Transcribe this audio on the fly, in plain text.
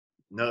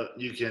no,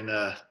 you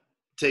can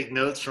take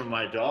notes from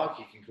my dog.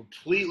 He can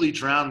completely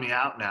drown me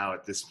out now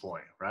at this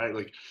point, right?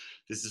 Like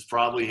this is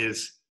probably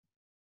his,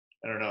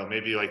 I don't know,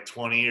 maybe like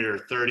 20 or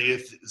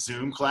 30th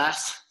Zoom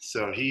class.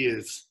 So he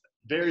is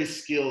very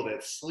skilled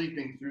at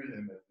sleeping through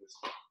them at this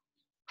point.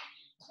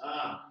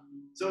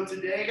 So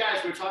today,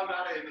 guys, we were talking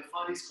about it in the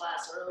funnies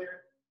class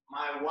earlier.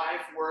 My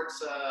wife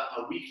works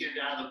a weekend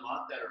out of the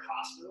month at her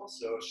hospital,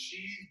 so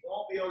she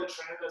won't be able to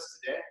train with us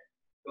today.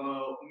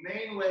 The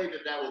main way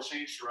that will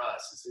change for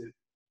us is that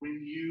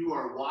when you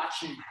are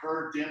watching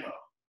her demo,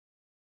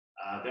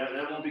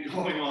 that won't be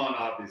going on,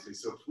 obviously.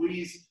 So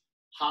please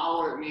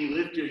holler at me,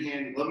 lift your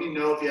hand, let me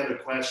know if you have a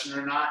question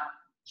or not,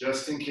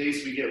 just in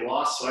case we get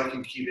lost so I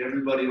can keep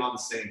everybody on the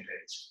same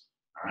page.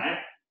 All right?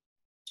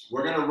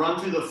 We're going to run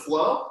through the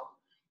flow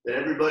that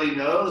everybody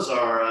knows,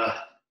 our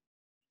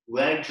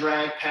leg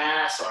drag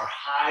pass, our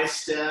high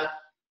step,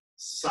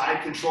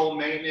 side control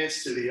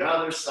maintenance to the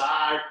other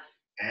side,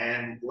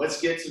 and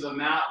let's get to the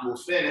mat and we'll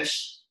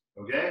finish,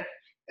 okay?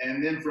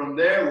 And then from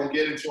there, we'll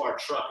get into our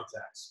truck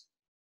attacks.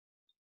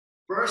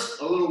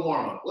 First, a little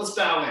warm-up. Let's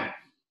bow in.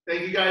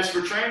 Thank you guys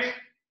for training,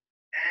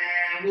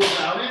 and we'll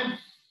bow in.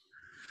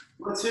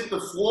 Let's hit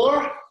the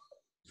floor.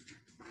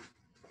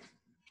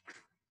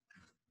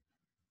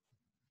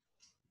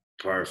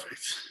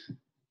 Perfect.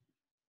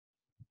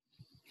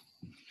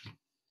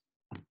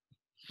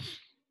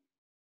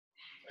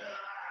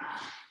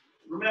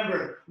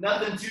 Remember,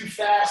 nothing too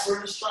fast.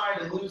 We're just trying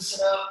to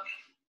loosen up.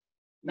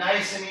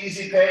 Nice and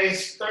easy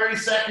pace. 30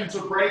 seconds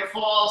of break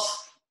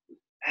falls.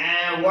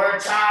 And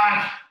work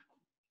time.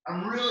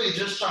 I'm really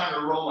just trying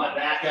to roll my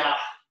back out.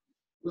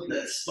 Let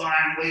that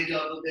spine wake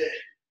up a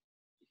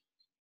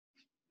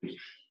bit.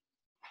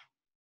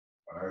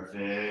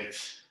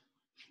 Perfect.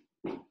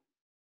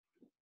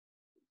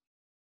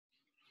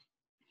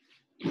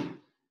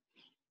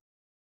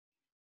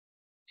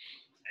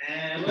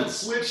 And let's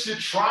switch to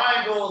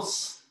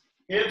triangles.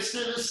 Hips to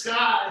the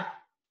sky.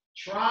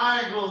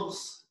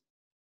 Triangles.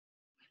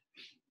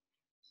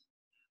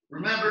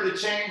 Remember to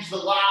change the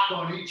lock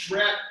on each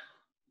rep.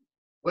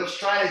 Let's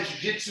try to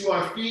jiu-jitsu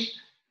our feet.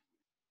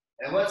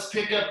 And let's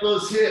pick up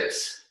those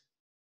hips.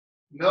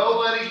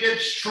 Nobody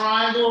gets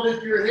triangled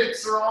if your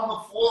hips are on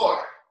the floor.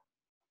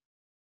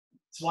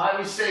 That's why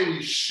we say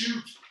we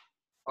shoot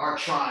our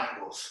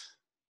triangles.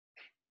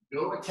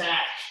 Go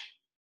attack.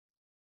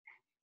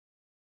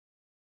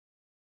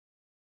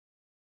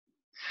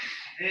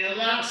 And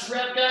last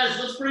rep, guys,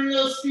 let's bring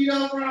those feet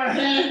over our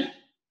head.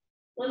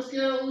 Let's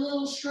get a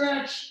little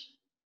stretch.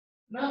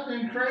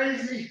 Nothing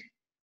crazy.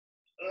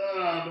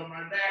 But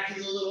my back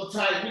is a little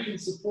tight. We can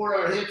support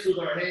our hips with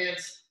our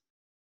hands.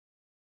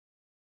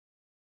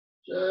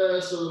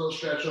 Just a little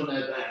stretch on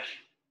that back.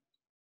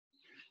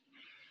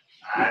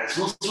 All right,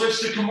 so we'll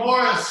switch to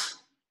Kimuras.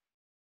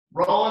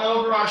 Rolling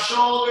over our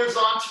shoulders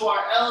onto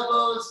our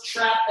elbows.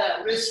 Trap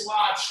that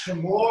wristwatch.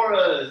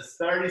 Kimuras.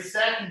 30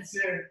 seconds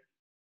here.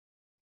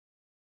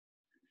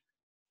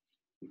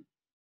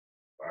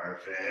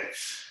 Perfect.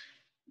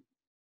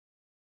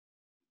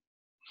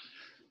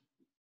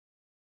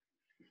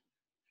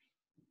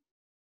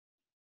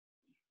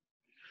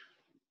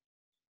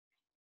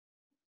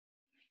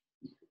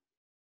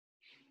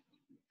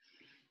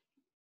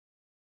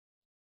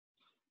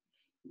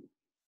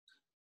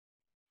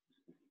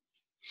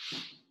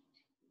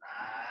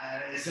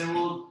 Nice, and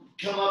we'll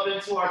come up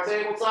into our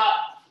tabletop.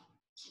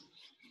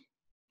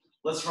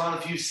 Let's run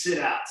a few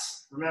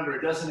sit-outs. Remember,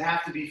 it doesn't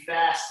have to be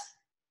fast,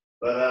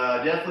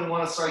 but definitely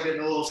want to start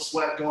getting a little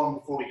sweat going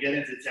before we get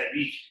into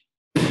technique.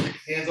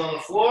 Hands on the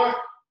floor.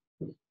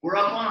 We're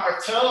up on our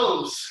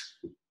toes.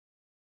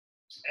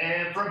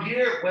 And from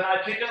here, when I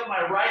pick up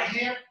my right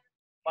hand,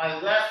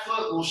 my left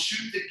foot will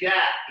shoot the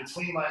gap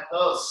between my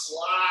toes.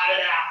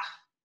 Slide out.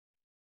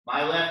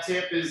 My left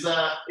hip is,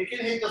 it can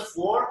hit the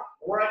floor,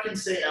 or I can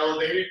stay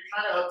elevated,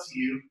 kind of up to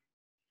you.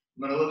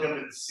 I'm gonna look up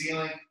at the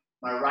ceiling.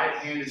 My right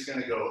hand is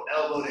gonna go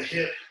elbow to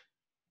hip,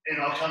 and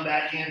I'll come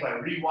back in by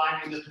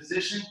rewinding the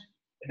position,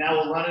 and now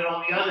we'll run it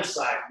on the other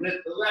side.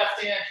 Lift the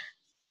left hand,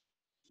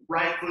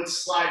 right foot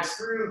slides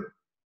through,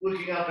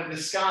 looking up in the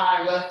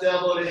sky, left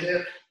elbow to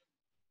hip,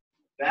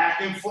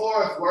 back and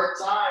forth, work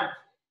time.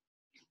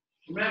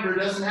 Remember, it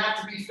doesn't have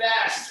to be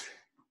fast.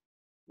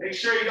 Make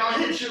sure you don't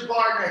hit your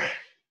partner.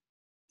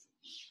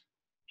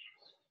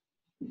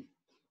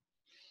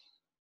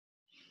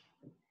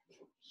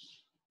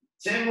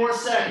 Ten more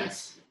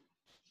seconds.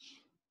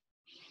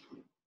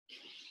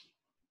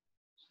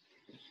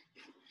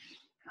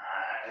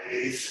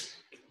 Nice.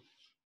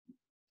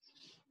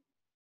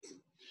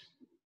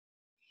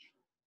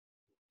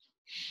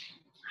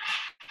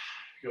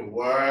 Good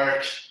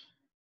work.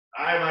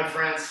 All right, my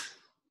friends.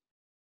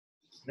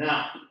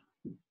 Now,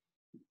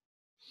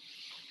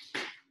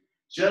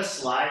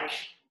 just like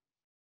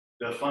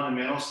the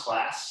fundamentals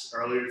class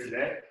earlier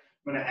today,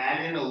 I'm going to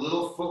add in a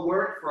little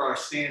footwork for our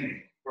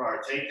standing, for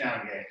our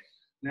takedown game.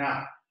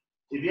 Now,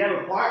 if you have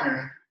a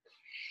partner,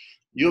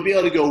 you'll be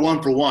able to go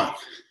 1 for 1.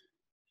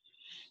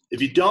 If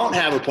you don't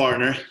have a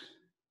partner,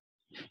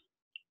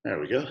 there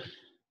we go.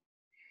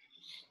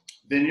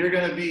 then you're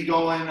gonna be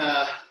going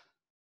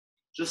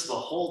just the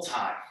whole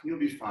time. You'll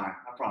be fine,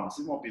 I promise,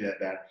 it won't be that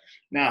bad.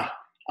 Now,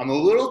 I'm a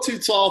little too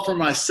tall for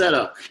my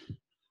setup.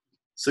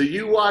 So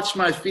you watch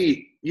my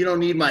feet, you don't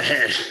need my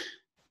head.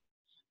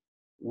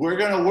 We're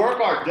gonna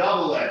work our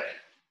double leg.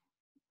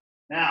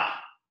 Now,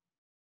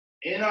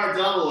 in our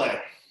double leg,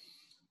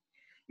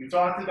 we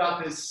talked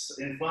about this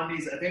in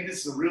fundies. I think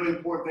this is a really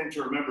important thing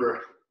to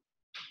remember.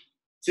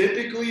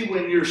 Typically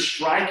when you're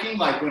striking,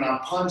 like when I'm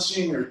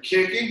punching or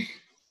kicking,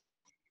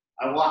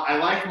 I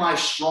like my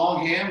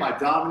strong hand, my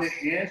dominant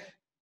hand,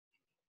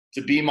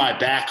 to be my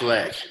back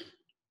leg,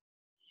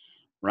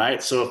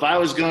 right? So if I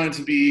was going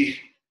to be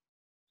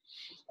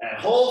at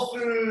Whole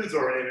Foods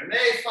or an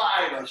MMA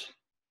fight, like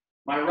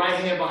my right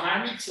hand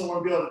behind me, so I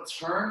want to be able to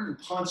turn and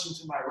punch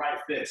into my right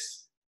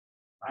fist,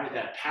 right?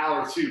 That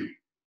power too.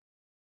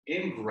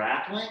 In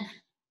grappling,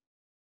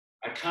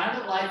 I kind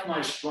of like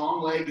my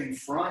strong leg in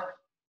front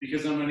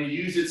because I'm going to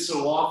use it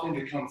so often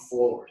to come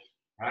forward,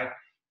 right?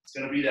 It's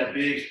going to be that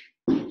big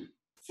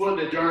foot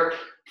in the dirt,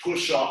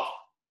 push off.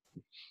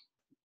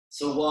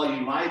 So while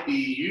you might be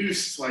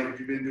used, like if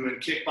you've been doing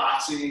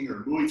kickboxing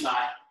or Muay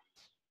Thai,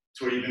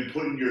 to where you've been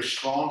putting your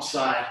strong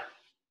side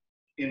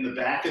in the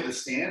back of the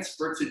stance,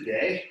 for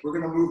today, we're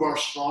going to move our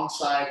strong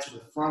side to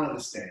the front of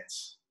the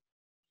stance.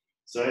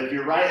 So if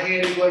you're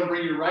right-handed, go ahead and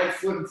bring your right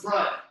foot in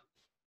front.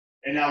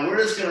 And now we're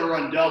just going to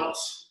run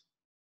doubles.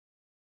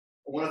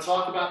 I want to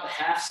talk about the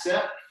half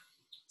step,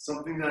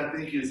 something that I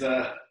think is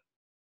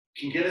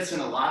can get us in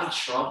a lot of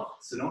trouble.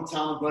 So don't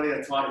tell anybody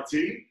I taught it to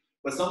you,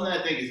 but something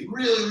I think is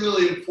really,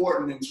 really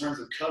important in terms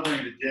of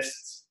covering the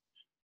distance.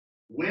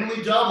 When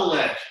we double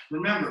leg,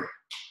 remember,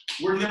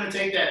 we're going to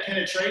take that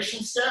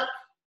penetration step,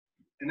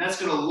 and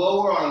that's going to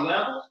lower our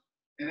level.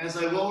 And as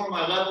I lower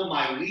my level,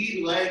 my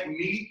lead leg,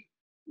 knee,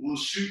 will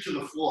shoot to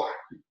the floor.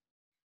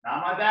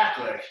 Not my back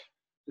leg,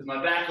 because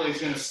my back leg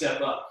is going to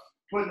step up,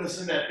 putting us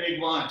in that big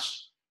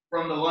lunge.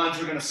 From the lunge,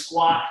 we're going to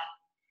squat,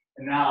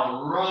 and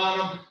now run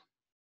them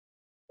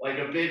like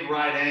a big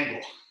right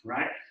angle,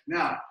 right?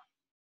 Now,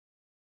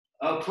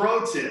 a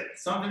pro tip,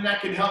 something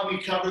that can help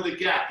me cover the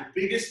gap.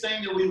 The biggest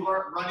thing that we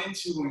run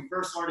into when we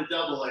first learn to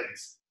double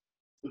legs,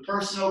 the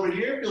person over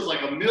here feels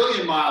like a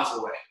million miles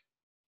away,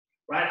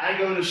 right? I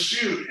go to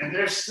shoot, and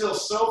they're still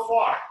so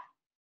far.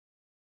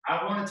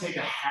 I want to take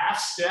a half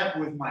step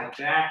with my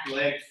back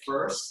leg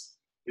first.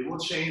 It will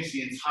change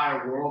the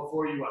entire world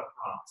for you, I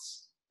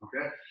promise,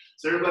 okay?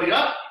 So everybody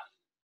up.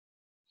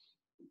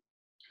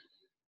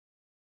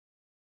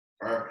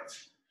 Perfect.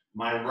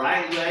 My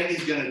right leg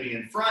is going to be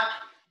in front.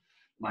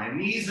 My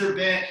knees are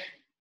bent.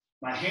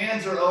 My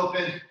hands are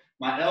open.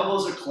 My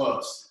elbows are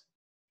closed.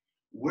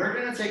 We're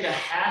going to take a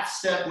half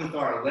step with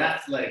our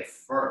left leg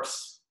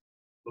first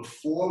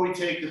before we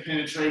take the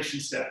penetration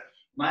step.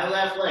 My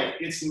left leg,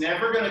 it's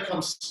never going to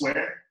come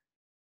square,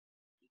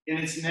 and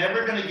it's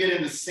never going to get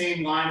in the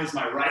same line as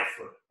my right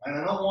foot. And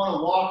I don't want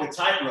to walk a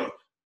tightrope.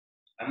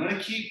 I'm going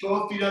to keep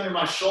both feet under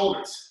my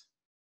shoulders,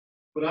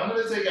 but I'm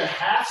going to take a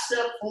half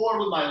step forward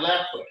with my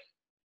left foot,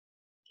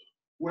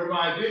 where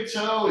my big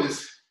toe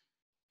is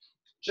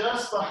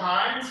just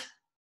behind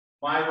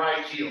my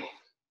right heel.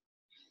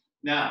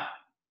 Now,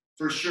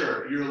 for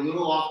sure, you're a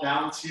little off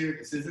balance here.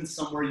 This isn't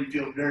somewhere you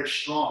feel very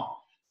strong.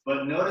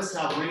 But notice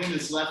how bringing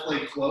this left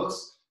leg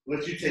close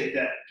lets you take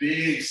that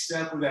big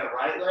step with that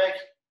right leg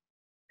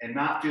and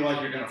not feel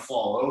like you're going to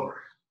fall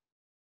over.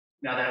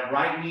 Now that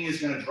right knee is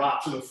going to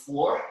drop to the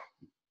floor,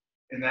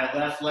 and that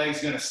left leg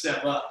is going to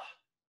step up.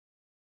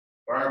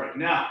 Perfect.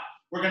 Now,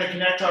 we're going to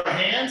connect our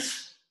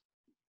hands,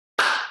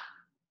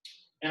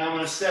 and I'm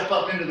going to step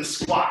up into the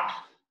squat.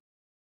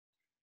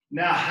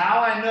 Now, how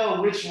I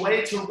know which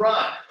way to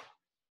run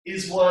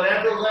is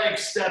whatever leg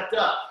stepped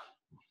up.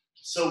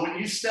 So when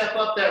you step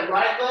up that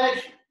right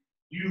leg,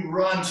 you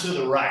run to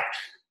the right.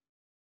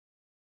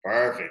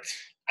 Perfect.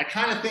 I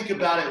kind of think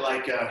about it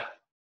like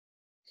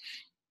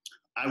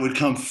I would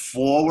come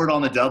forward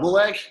on the double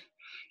leg,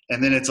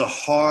 and then it's a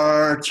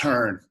hard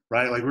turn,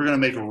 right? Like we're going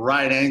to make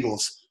right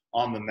angles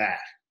on the mat.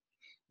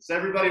 So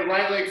everybody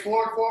right leg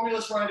forward for me.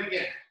 Let's run it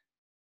again.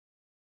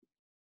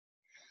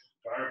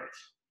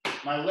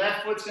 Perfect. My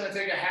left foot's going to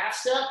take a half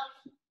step.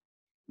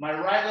 My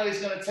right leg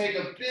is going to take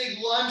a big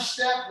lunge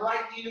step,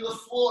 right knee to the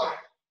floor.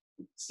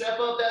 Step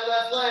up that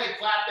left leg,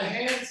 clap the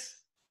hands.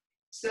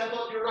 Step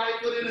up your right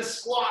foot in a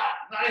squat.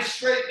 Nice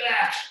straight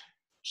back.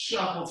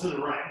 Shuffle to the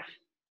right.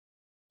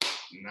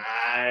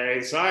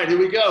 Nice. All right, here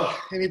we go.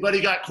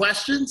 Anybody got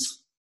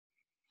questions?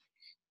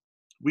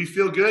 We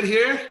feel good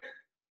here?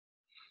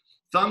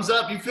 Thumbs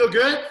up, you feel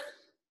good?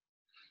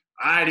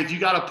 All right, if you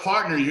got a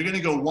partner, you're going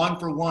to go 1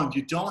 for 1.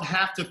 You don't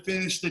have to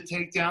finish the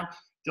takedown.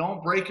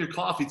 Don't break your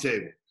coffee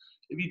table.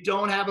 If you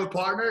don't have a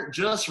partner,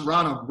 just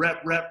run them.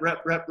 Rep, rep,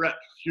 rep, rep, rep.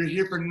 You're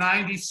here for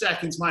 90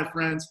 seconds, my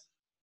friends.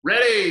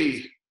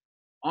 Ready?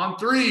 On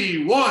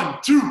 3, 1,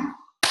 2.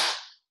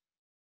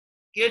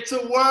 Get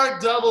to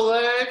work, double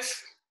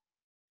legs.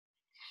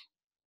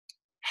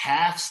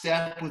 Half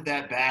step with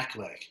that back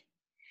leg.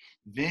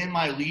 Then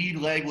my lead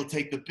leg will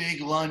take the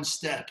big lunge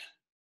step.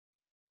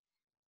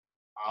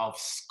 I'll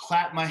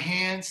clap my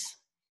hands,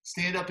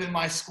 stand up in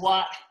my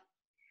squat.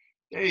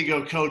 There you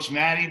go, Coach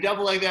Matty.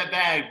 Double leg that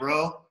bag,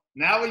 bro.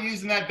 Now we're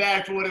using that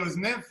bag for what it was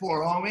meant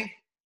for, homie.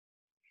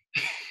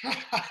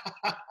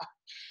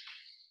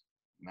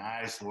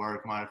 Nice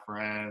work, my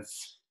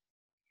friends.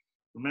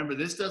 Remember,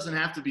 this doesn't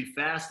have to be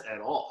fast at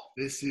all.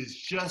 This is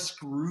just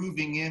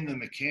grooving in the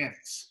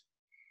mechanics.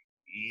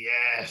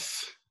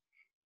 Yes.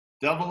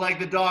 Double leg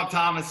the dog,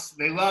 Thomas.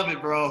 They love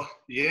it, bro.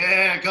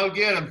 Yeah, go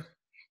get him.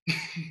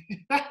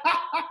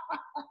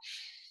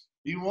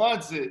 He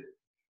wants it.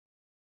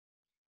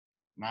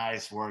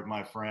 Nice work,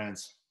 my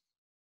friends.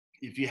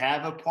 If you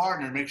have a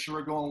partner, make sure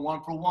we're going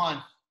 1 for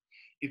 1.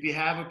 If you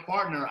have a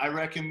partner, I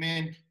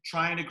recommend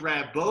trying to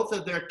grab both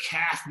of their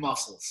calf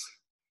muscles,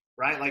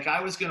 right? Like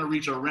I was going to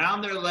reach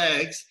around their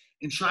legs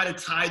and try to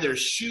tie their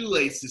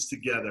shoelaces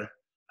together.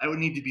 I would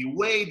need to be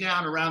way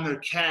down around their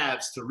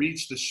calves to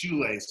reach the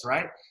shoelace,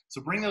 right?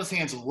 So bring those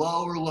hands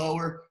lower,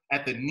 lower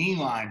at the knee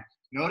line.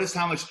 Notice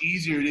how much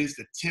easier it is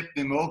to tip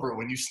them over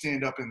when you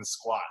stand up in the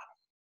squat.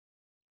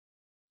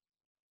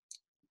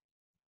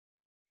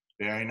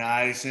 Very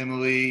nice,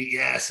 Emily.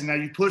 Yes, and now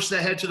you push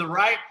the head to the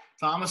right.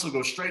 Thomas will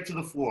go straight to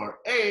the floor.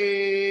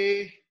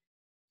 Hey!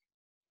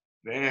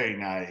 Very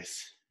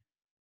nice.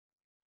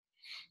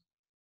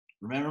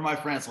 Remember, my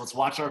friends, let's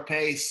watch our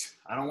pace.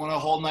 I don't want to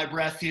hold my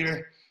breath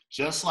here.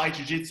 Just like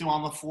jiu-jitsu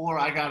on the floor,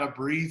 I got to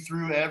breathe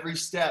through every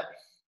step.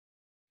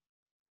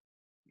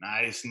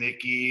 Nice,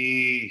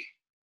 Nikki.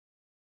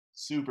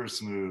 Super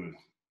smooth.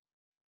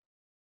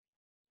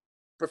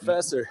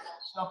 Professor.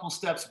 Couple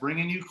steps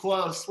bringing you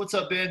close. What's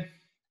up, Ben?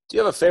 Do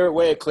you have a favorite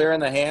way of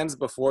clearing the hands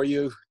before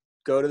you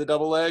go to the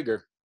double leg?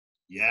 Or?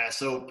 Yeah,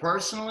 so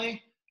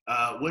personally,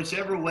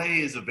 whichever way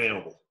is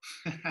available.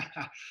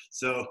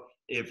 So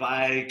if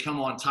I come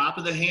on top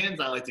of the hands,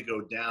 I like to go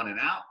down and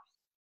out.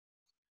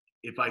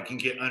 If I can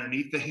get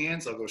underneath the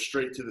hands, I'll go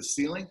straight to the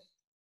ceiling.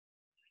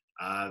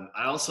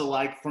 I also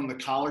like from the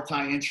collar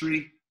tie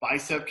entry,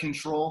 bicep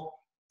control,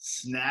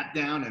 snap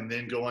down and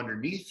then go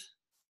underneath.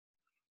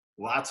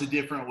 Lots of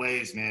different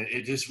ways, man.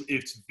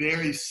 It's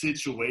very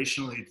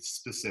situationally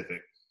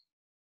specific.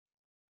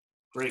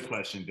 Great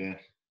question, Ben.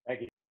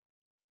 Thank you.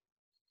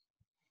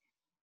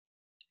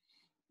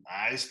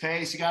 Nice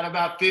pace. You got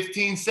about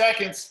 15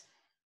 seconds.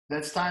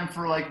 That's time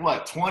for like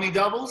what, 20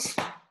 doubles?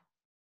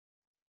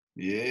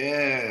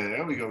 Yeah,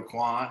 there we go,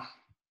 Quan.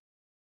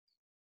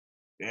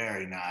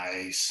 Very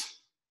nice.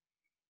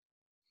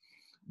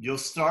 You'll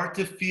start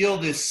to feel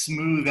this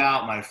smooth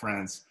out, my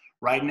friends.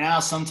 Right now,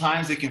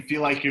 sometimes it can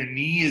feel like your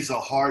knee is a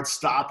hard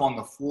stop on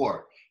the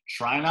floor.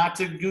 Try not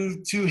to go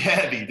too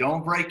heavy.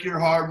 Don't break your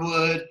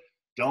hardwood.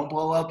 Don't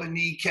blow up a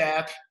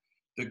kneecap.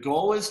 The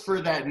goal is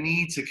for that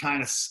knee to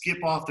kind of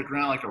skip off the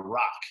ground like a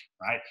rock,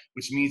 right?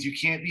 Which means you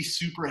can't be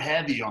super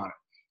heavy on it.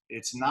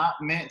 It's not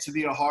meant to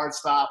be a hard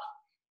stop.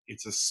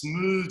 It's a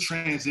smooth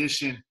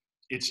transition.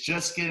 It's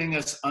just getting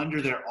us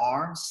under their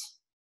arms,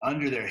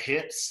 under their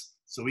hips,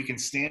 so we can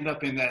stand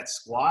up in that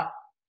squat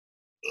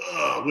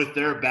with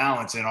their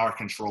balance in our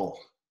control.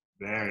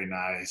 Very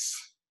nice.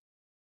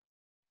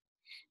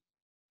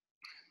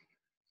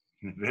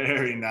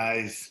 Very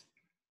nice.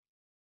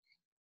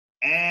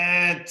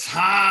 And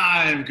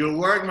time. Good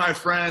work, my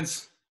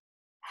friends.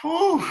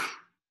 Whew.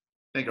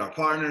 Thank our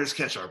partners,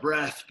 catch our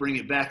breath, bring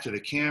it back to the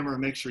camera,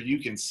 make sure you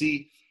can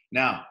see.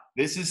 Now,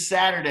 this is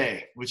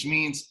Saturday, which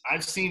means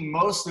I've seen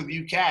most of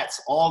you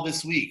cats all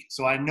this week,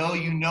 so I know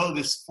you know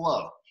this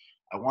flow.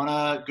 I want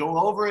to go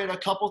over it a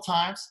couple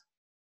times.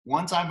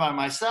 One time by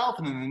myself,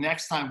 and then the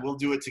next time we'll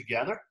do it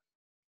together.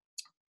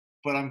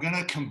 But I'm going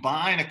to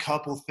combine a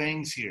couple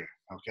things here,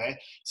 okay?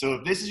 So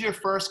if this is your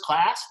first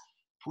class,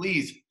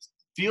 please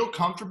feel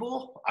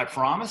comfortable, I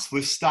promise,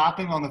 with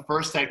stopping on the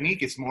first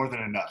technique. It's more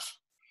than enough.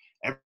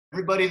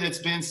 Everybody that's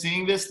been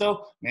seeing this,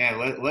 though,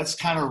 man, let's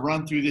kind of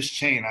run through this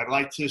chain. I'd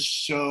like to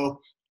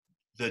show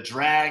the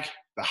drag,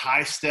 the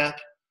high step,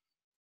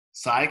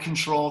 side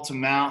control to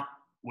mount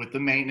with the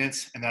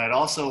maintenance, and then I'd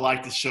also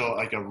like to show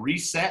like a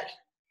reset.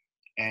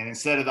 And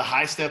instead of the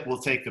high step, we'll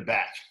take the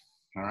back.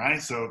 All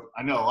right, so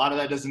I know a lot of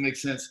that doesn't make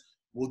sense.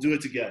 We'll do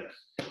it together.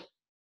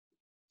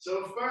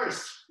 So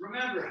first,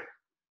 remember,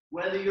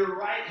 whether you're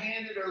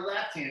right-handed or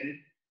left-handed,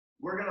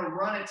 we're gonna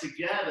run it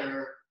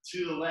together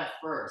to the left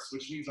first,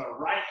 which means our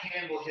right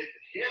hand will hit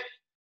the hip,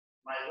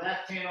 my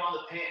left hand on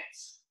the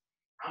pants.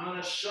 I'm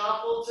gonna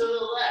shuffle to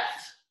the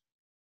left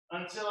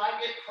until I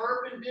get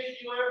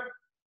perpendicular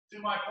to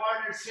my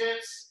partner's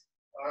hips.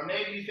 Or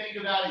maybe you think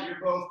about it, you're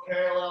both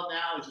parallel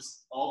now. It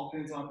just all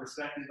depends on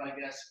perspective, I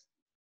guess.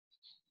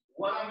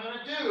 What I'm going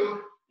to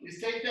do is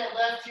take that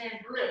left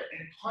hand grip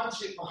and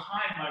punch it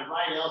behind my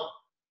right elbow.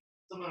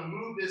 So I'm going to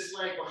move this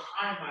leg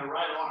behind my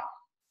right arm.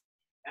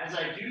 As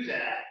I do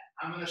that,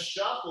 I'm going to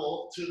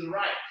shuffle to the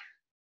right,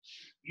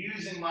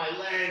 using my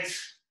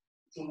legs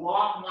to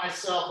walk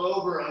myself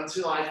over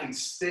until I can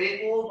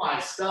staple my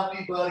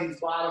stuffy buddy's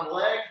bottom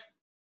leg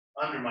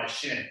under my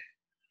shin.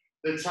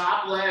 The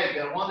top leg,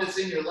 that one that's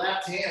in your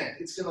left hand,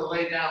 it's going to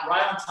lay down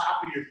right on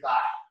top of your thigh.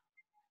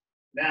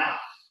 Now,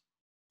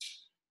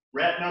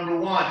 rep number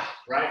 1,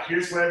 right?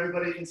 Here's where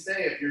everybody can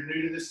stay if you're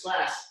new to this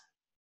class.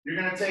 You're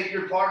gonna take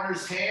your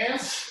partner's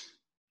hands,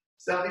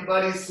 stuff your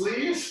buddy's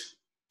sleeves,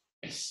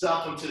 and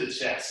stuff them to the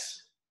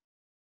chest.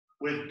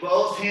 With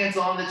both hands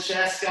on the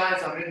chest,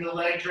 guys, I'm in the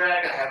leg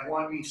drag. I have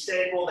one knee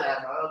stapled. I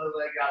have my other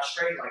leg out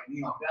straight, like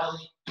knee on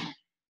belly.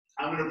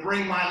 I'm gonna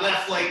bring my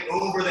left leg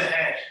over the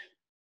head.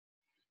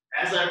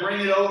 As I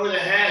bring it over the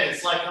head,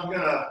 it's like I'm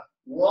gonna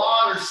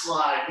water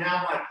slide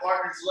down my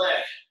partner's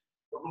leg.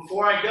 But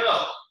before I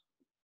go,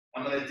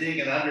 I'm gonna dig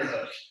an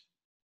underhook.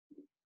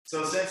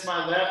 So since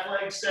my left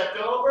leg stepped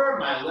over,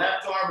 my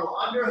left arm will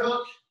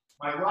underhook,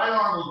 my right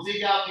arm will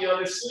dig out the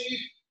other sleeve,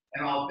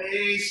 and I'll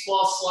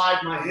baseball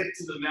slide my hip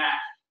to the mat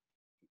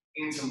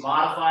into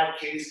modified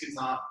case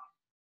gatami.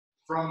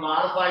 From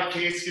modified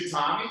case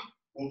gatami,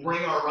 we'll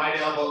bring our right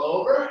elbow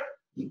over,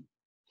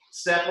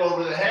 step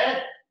over the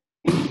head,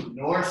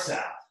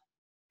 north-south.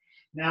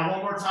 Now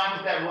one more time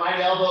with that right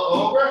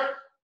elbow over,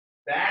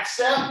 back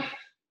step,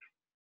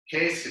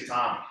 case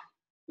gatami.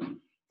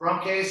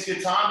 From case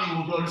gatami,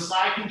 we'll go to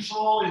side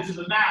control into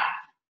the mount.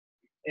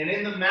 And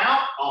in the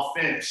mount, I'll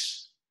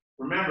finish.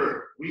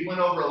 Remember, we went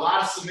over a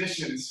lot of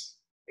submissions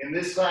in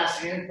this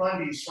class and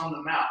fundies from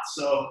the mount.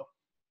 So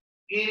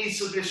any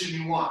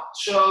submission you want,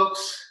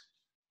 chokes,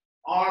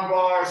 arm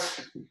bars,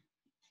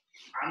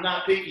 I'm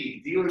not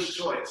picky, dealer's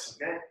choice,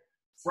 okay?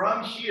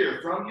 From here,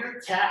 from your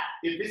tap,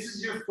 if this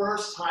is your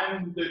first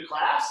time in the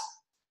class,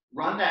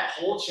 run that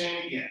whole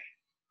chain again,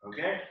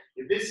 okay?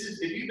 If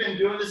you've been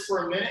doing this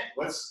for a minute,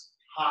 let's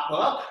hop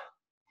up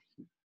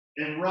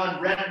and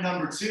run rep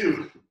number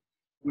 2,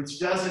 which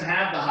doesn't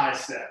have the high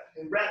step.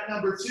 In rep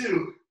number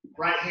 2,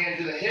 right hand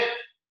to the hip,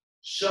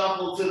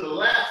 shuffle to the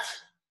left,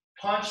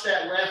 punch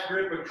that left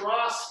grip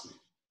across,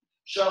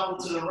 shuffle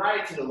to the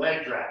right to the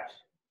leg drag.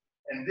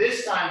 And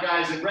this time,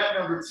 guys, in rep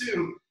number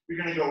 2, you're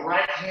gonna go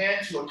right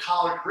hand to a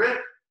collar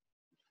grip,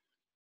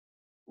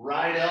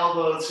 right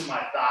elbow to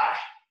my thigh.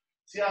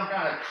 See how I'm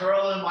kind of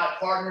curling my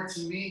partner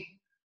to me?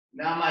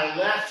 Now my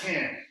left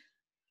hand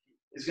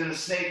is gonna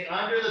snake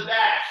under the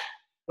back,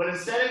 but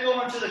instead of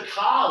going to the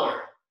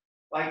collar,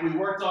 like we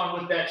worked on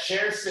with that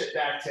chair sit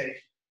back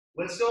take,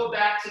 let's go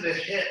back to the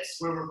hips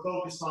where we're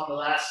focused on the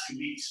last 2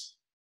 weeks.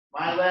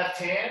 My left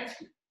hand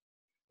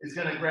is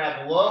gonna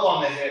grab low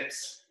on the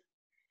hips.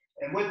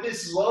 And with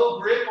this low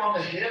grip on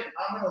the hip,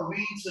 I'm gonna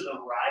lean to the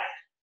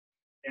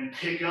right and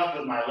pick up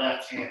with my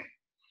left hand.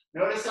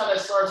 Notice how that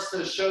starts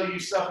to show you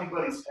stuffy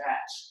buddy's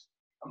patch.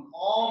 I'm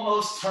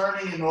almost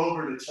turning him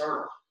over to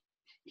turtle.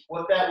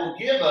 What that will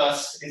give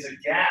us is a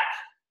gap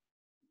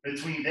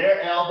between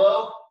their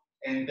elbow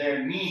and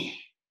their knee.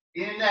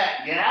 In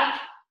that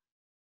gap,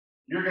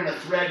 you're gonna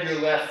thread your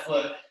left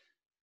foot.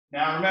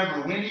 Now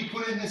remember, when you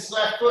put in this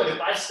left foot,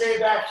 if I stay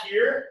back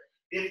here,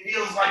 it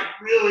feels like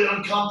really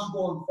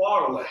uncomfortable and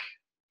far away.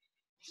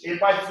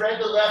 If I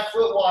thread the left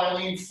foot while I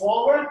lean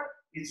forward,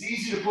 it's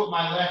easy to put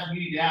my left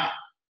knee down.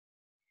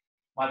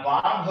 My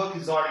bottom hook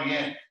is already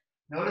in.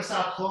 Notice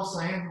how close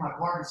I am to my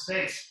partner's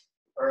face,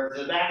 or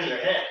the back of their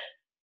head.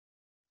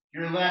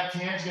 Your left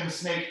hand's gonna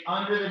snake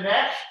under the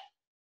neck,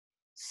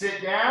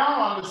 sit down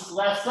on this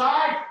left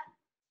side,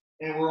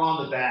 and we're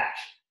on the back.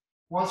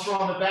 Once we're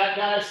on the back,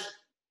 guys,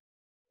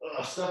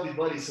 stuffy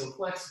buddy's so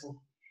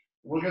flexible.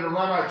 We're gonna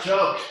run our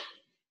choke.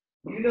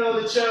 You know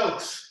the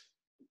chokes.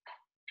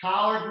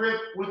 Collar grip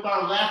with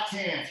our left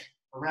hand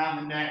around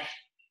the neck.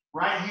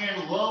 Right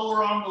hand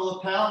lower on the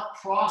lapel,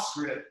 cross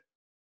grip.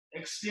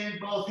 Extend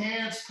both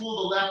hands,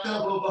 pull the left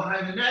elbow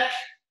behind the neck,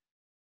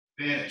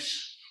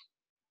 finish.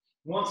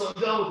 Once I'm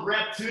done with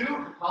rep 2,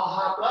 I'll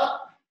hop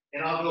up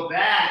and I'll go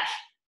back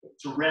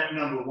to rep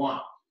number 1.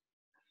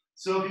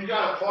 So if you've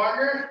got a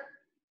partner,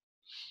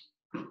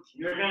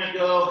 you're gonna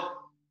go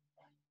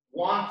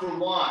 1 for 1.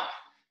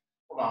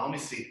 Hold on, let me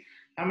see.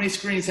 How many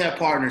screens have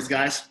partners,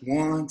 guys?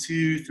 1,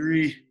 2,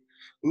 3.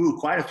 Ooh,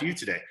 quite a few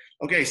today.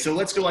 Okay, so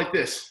let's go like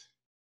this.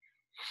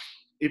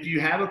 If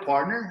you have a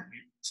partner,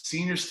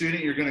 senior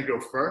student, you're gonna go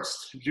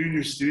first.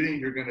 Junior student,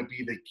 you're gonna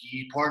be the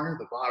gi partner,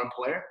 the bottom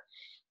player.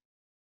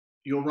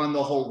 You'll run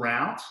the whole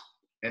round,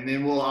 and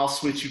then I'll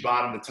switch you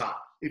bottom to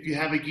top. If you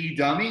have a gi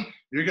dummy,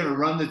 you're gonna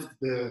run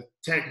the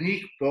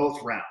technique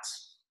both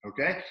rounds,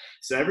 okay?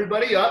 So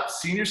everybody up,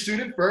 senior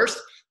student first,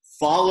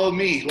 follow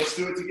me. Let's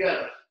do it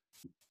together.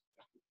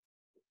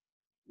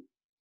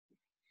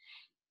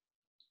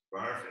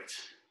 Perfect.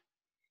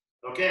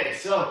 Okay,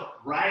 so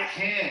right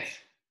hand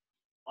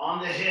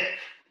on the hip,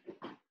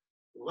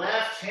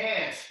 left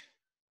hand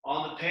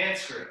on the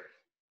pants grip.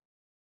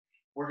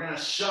 We're gonna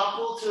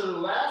shuffle to the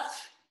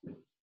left,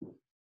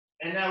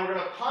 and now we're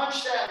gonna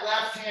punch that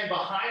left hand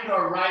behind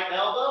our right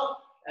elbow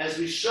as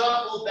we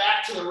shuffle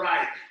back to the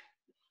right.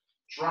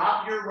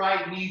 Drop your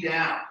right knee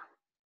down.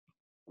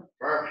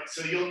 Perfect.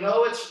 So you'll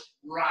know it's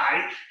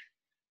right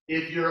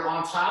if you're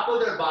on top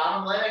of their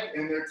bottom leg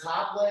and their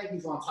top leg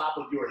is on top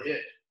of your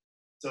hip.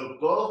 So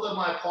both of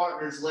my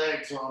partner's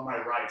legs are on my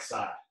right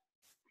side.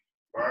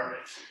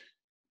 Perfect.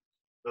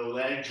 The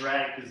leg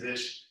drag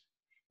position.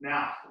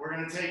 Now, we're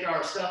gonna take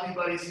our stuffy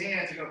buddy's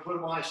hands and gonna put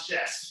them on his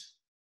chest.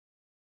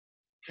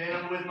 Pin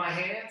them with my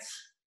hands,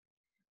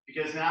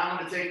 because now I'm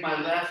gonna take my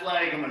left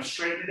leg, I'm gonna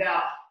straighten it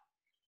out.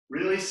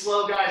 Really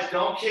slow, guys.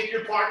 Don't kick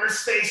your partner's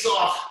face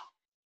off.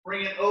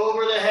 Bring it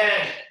over the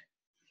head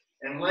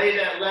and lay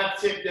that left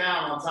hip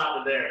down on top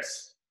of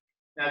theirs.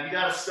 Now, if you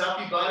got a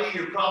stuffy buddy,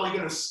 you're probably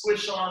going to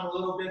squish on a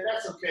little bit.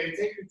 That's okay.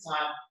 Take your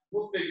time.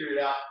 We'll figure it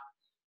out.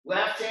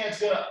 Left hand's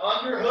going to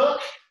underhook.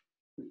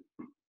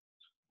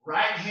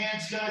 Right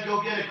hand's going to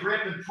go get a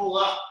grip and pull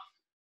up.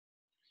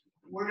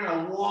 We're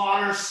going to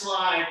water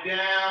slide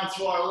down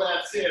to our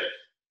left hip.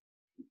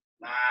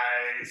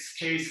 Nice.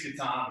 Case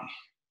Katami.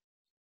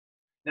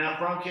 Now,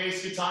 from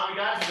Case Katami,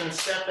 guys, we're going to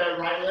step that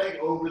right leg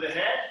over the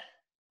head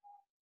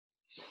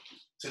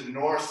to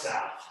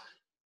north-south.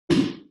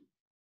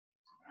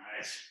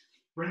 Nice.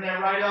 Bring that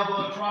right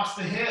elbow across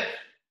the hip.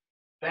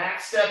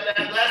 Back step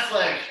that left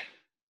leg.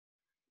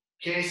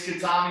 Case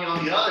Katami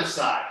on the other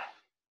side.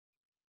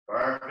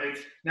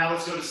 Perfect. Now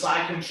let's go to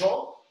side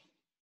control.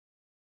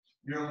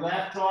 Your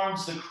left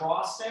arm's the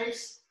cross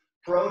face.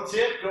 Pro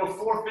tip, go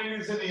 4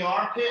 fingers in the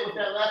armpit with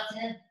that left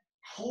hand.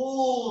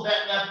 Pull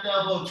that left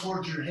elbow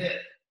towards your hip.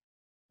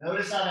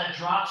 Notice how that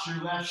drops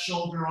your left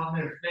shoulder on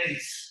their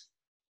face.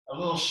 A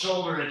little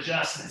shoulder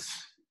adjustments.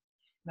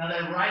 Now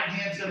that right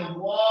hand's gonna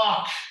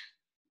walk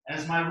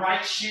as my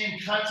right shin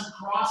cuts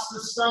across the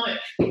stomach.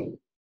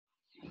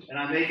 And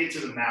I make it to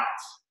the mount.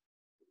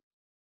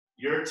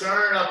 Your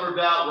turn, upper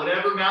belt,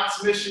 whatever mount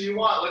submission you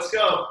want. Let's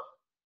go.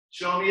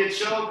 Show me a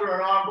choke or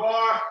an arm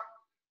bar.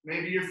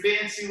 Maybe you're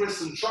fancy with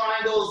some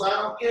triangles. I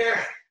don't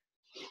care.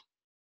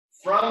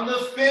 From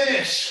the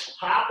finish,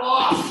 hop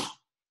off.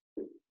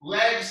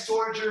 Legs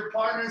towards your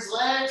partner's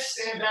legs.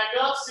 Stand back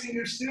up,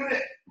 senior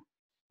student.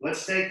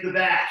 Let's take the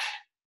back.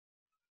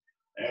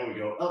 There we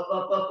go. Up,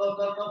 up, up, up,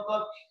 up, up,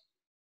 up.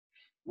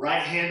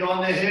 Right hand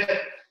on the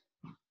hip.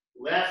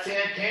 Left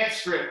hand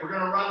pants grip. We're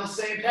going to run the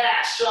same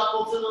pass.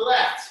 Shuffle to the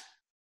left.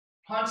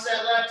 Punch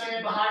that left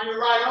hand behind your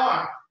right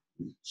arm.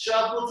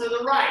 Shuffle to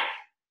the right.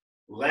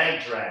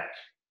 Leg drag.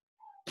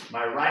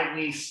 My right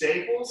knee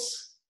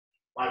staples.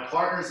 My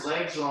partner's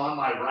legs are on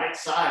my right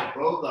side,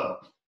 both of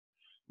them.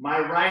 My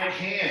right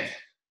hand.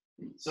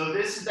 So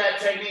this is that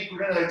technique we're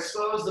going to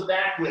expose the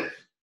back with.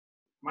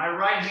 My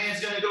right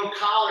hand's going to go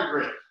collar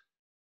grip.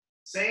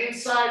 Same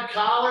side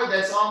collar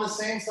that's on the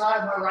same side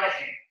of my right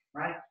hand,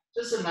 right?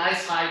 Just a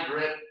nice high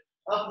grip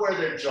up where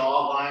their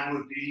jawline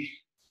would be.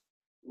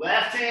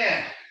 Left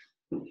hand,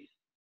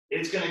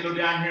 it's going to go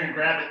down here and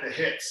grab at the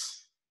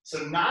hips.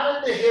 So not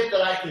at the hip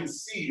that I can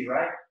see,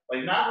 right?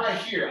 Like not right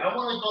here. I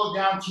want to go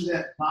down to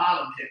that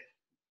bottom hip.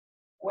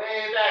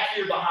 Way back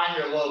here behind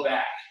your low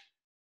back.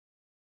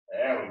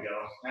 There we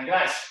go. Now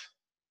guys,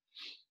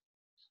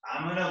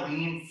 I'm going to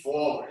lean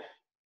forward.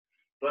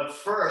 But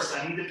first,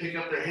 I need to pick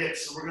up their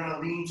hips, so we're going to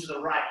lean to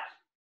the right.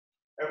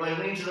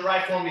 Everybody lean to the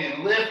right for me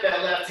and lift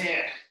that left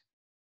hand.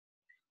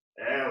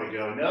 There we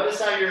go.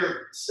 Notice how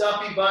your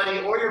stuffy buddy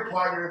or your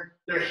partner,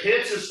 their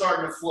hips are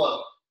starting to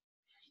float.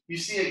 You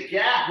see a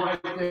gap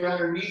right there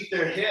underneath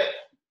their hip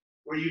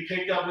where you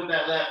picked up with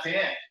that left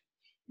hand.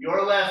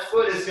 Your left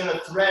foot is going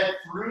to thread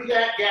through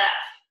that gap.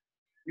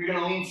 You're going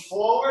to lean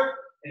forward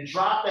and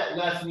drop that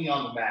left knee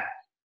on the mat.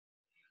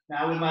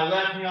 Now with my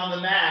left knee on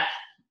the mat,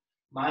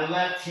 my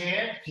left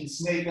hand can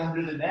snake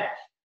under the neck.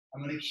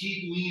 I'm going to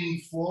keep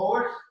leaning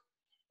forward,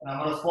 and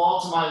I'm going to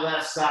fall to my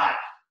left side.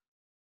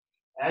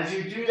 As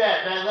you do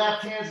that, that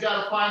left hand's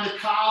got to find the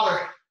collar.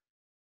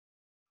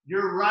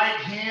 Your right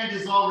hand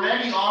is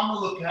already on the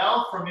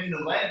lapel from in the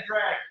leg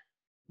drag.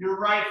 Your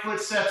right foot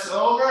steps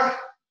over.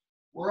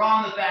 We're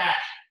on the back.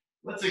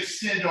 Let's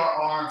extend our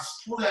arms.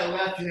 Pull that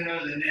left hand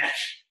under the neck.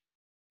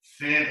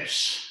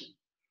 Finish.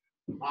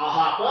 I'll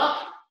hop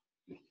up,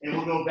 and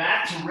we'll go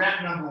back to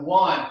rep number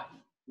 1.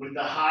 With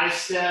the high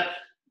step,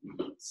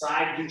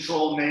 side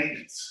control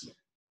maintenance.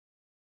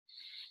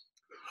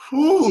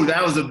 Ooh,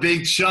 that was a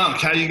big chunk.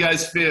 How do you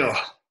guys feel?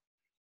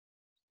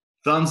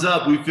 Thumbs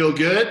up, we feel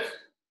good?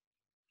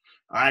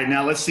 All right,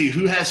 now let's see,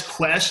 who has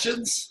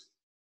questions?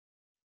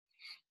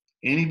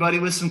 Anybody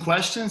with some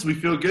questions? We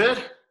feel good?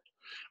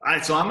 All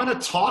right, so I'm gonna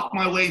talk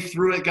my way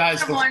through it,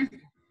 guys. I have one.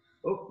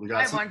 Oh, we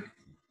got one.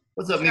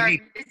 What's up, Sorry,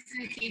 Nikki? it's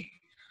Nikki.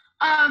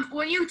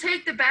 When you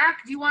take the back,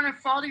 do you want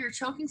to fall to your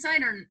choking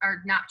side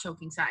or not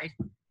choking side?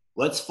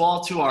 Let's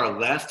fall to our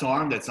left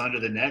arm that's under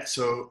the neck,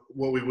 so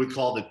what we would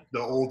call the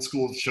old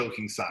school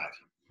choking side.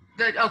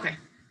 Good, okay.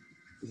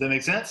 Does that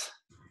make sense?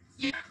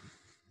 Yeah.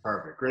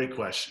 Perfect, great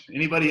question.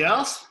 Anybody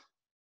else?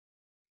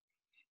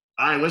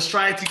 All right, let's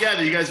try it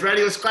together. You guys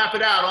ready? Let's clap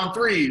it out on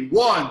 3.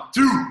 1,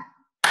 2.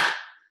 All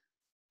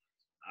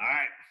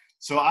right,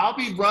 so I'll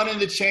be running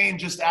the chain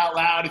just out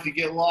loud. If you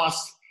get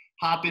lost,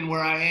 hop in where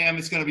I am.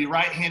 It's going to be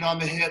right hand on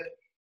the hip,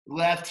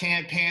 left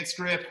hand pants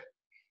grip,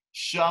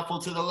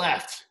 shuffle to the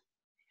left.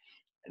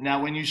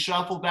 Now, when you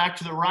shuffle back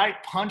to the right,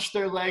 punch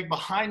their leg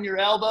behind your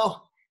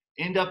elbow,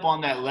 end up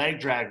on that leg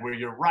drag where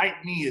your right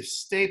knee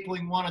is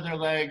stapling one of their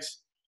legs,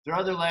 their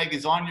other leg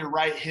is on your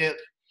right hip,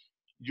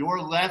 your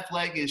left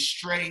leg is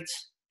straight.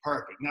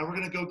 Perfect. Now we're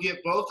going to go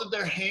get both of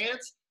their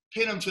hands,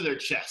 pin them to their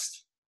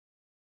chest.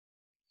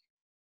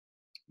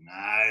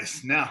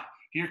 Nice. Now,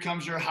 here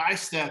comes your high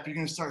step. You're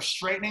going to start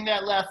straightening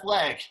that left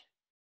leg.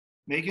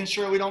 making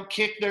sure we don't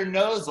kick their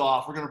nose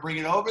off. We're going to bring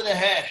it over the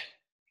head.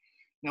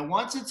 Now,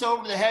 once it's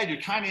over the head, you're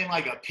kind of in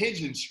like a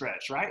pigeon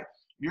stretch, right?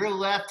 Your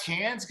left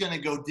hand's going to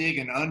go dig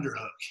an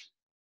underhook.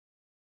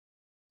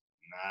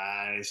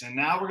 Nice. And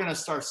now we're going to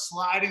start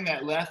sliding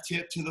that left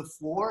hip to the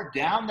floor,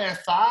 down their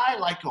thigh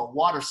like a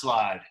water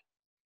slide.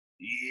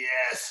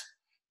 Yes.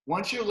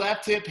 Once your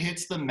left hip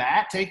hits the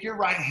mat, take your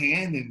right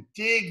hand and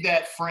dig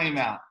that frame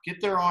out. Get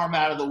their arm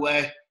out of the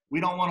way.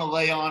 We don't want to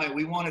lay on it.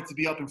 We want it to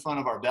be up in front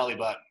of our belly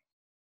button.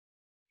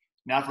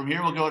 Now from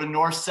here, we'll go to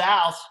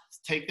north-south.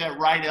 Take that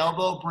right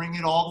elbow, bring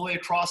it all the way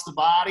across the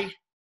body,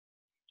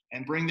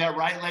 and bring that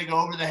right leg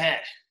over the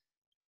head.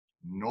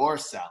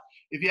 North-south.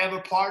 If you have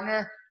a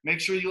partner, make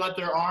sure you let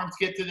their arms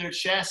get to their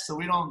chest so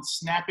we don't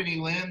snap any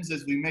limbs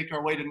as we make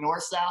our way to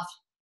north-south.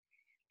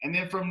 And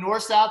then from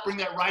north-south, bring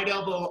that right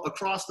elbow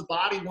across the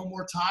body one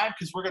more time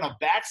because we're going to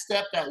back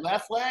step that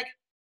left leg.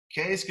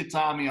 Case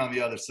Katami on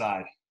the other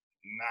side.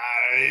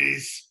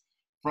 Nice.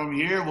 From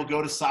here, we'll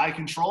go to side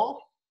control.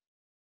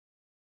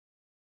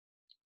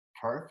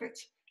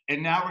 Perfect.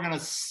 And now we're going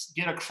to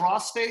get a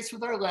cross face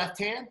with our left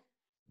hand.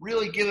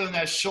 Really give them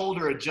that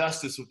shoulder of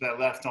justice with that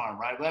left arm,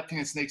 right? Left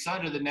hand snakes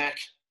under the neck.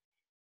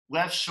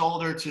 Left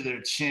shoulder to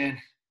their chin.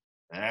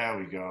 There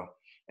we go.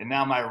 And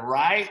now my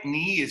right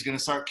knee is going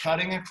to start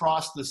cutting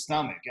across the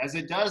stomach. As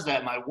it does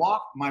that,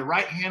 my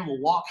right hand will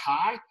walk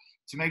high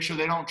to make sure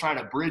they don't try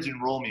to bridge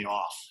and roll me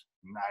off.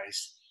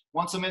 Nice.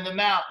 Once I'm in the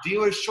mount,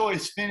 dealer's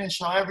choice, finish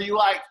however you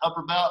like,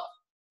 upper belt.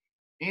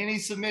 Any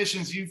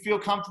submissions you feel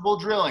comfortable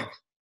drilling.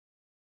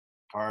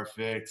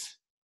 Perfect.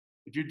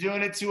 If you're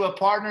doing it to a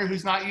partner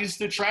who's not used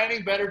to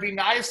training, better be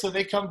nice so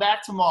they come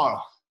back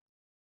tomorrow.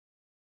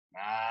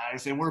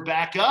 Nice. And we're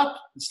back up.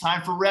 It's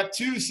time for rep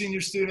 2,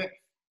 senior student.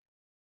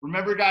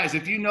 Remember, guys,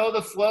 if you know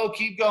the flow,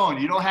 keep going.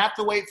 You don't have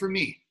to wait for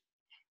me.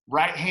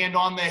 Right hand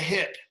on the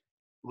hip,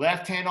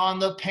 left hand on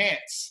the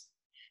pants,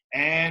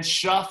 and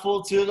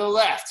shuffle to the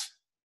left.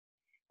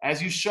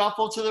 As you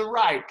shuffle to the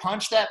right,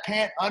 punch that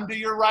pant under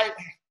your right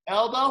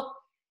elbow.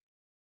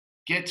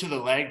 Get to the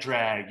leg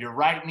drag. Your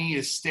right knee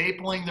is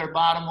stapling their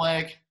bottom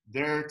leg.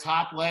 Their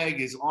top leg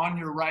is on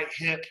your right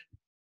hip.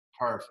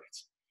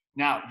 Perfect.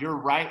 Now, your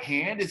right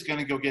hand is going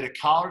to go get a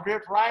collar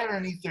grip right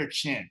underneath their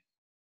chin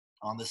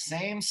on the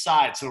same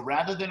side. So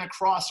rather than a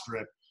cross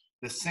grip,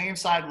 the same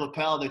side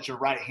lapel that your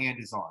right hand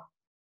is on.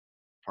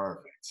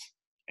 Perfect.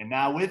 And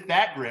now with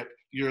that grip,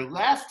 your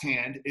left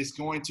hand is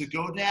going to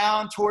go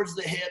down towards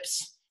the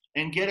hips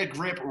and get a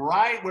grip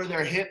right where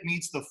their hip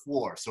meets the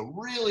floor. So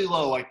really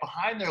low, like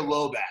behind their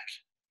low back.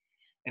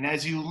 And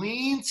as you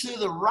lean to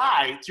the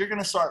right, you're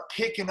going to start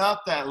picking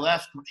up that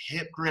left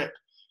hip grip.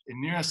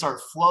 And you're going to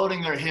start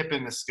floating their hip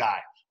in the sky.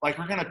 Like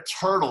we're going to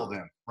turtle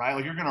them, right?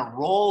 Like you're going to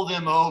roll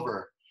them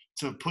over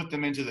to put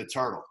them into the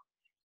turtle.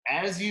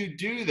 As you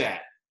do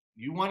that,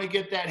 you want to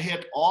get that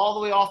hip all the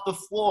way off the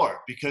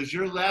floor because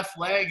your left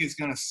leg is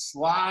going to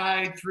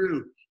slide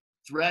through,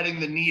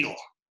 threading the needle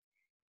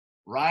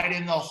right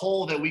in the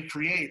hole that we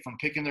create from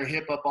picking their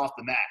hip up off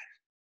the mat.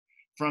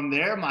 From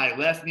there, my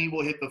left knee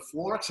will hit the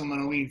floor, so I'm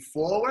going to lean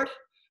forward.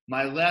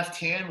 My left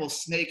hand will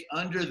snake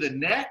under the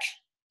neck.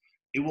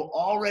 It will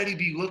already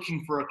be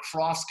looking for a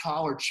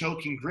cross-collar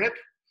choking grip.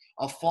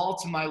 I'll fall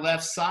to my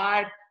left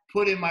side,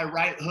 put in my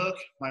right hook.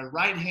 My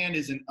right hand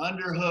is an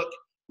underhook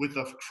with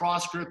a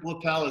cross grip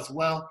lapel as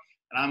well.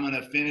 And I'm going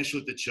to finish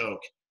with the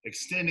choke.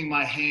 Extending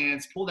my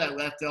hands, pull that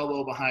left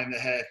elbow behind the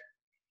head,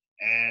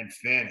 and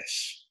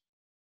finish.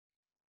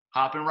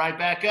 Hopping right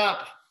back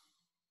up.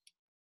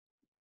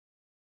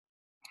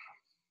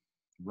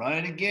 Run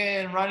it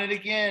again, run it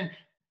again.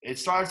 It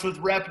starts with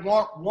rep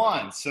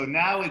 1. So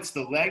now it's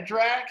the leg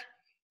drag,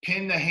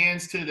 pin the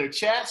hands to their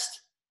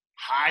chest,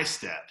 high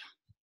step.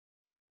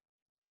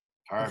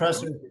 Perfect.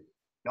 Professor.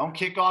 Don't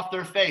kick off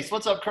their face.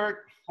 What's up, Kurt?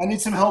 I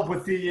need some help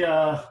with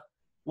the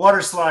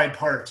water slide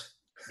part.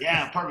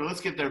 Yeah, perfect.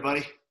 Let's get there,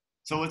 buddy.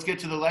 So let's get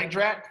to the leg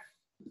drag.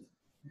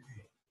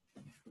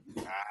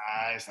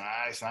 Nice,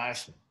 nice,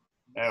 nice.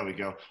 There we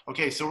go.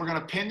 Okay, so we're going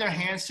to pin their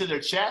hands to their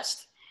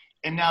chest.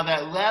 And now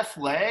that left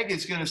leg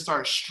is going to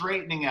start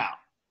straightening out.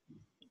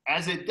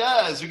 As it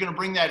does, you're going to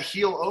bring that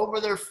heel over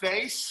their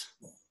face.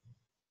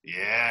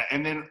 Yeah,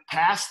 and then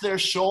past their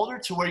shoulder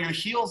to where your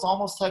heel's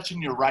almost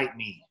touching your right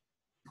knee.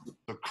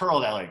 So curl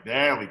that leg.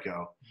 There we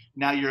go.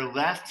 Now your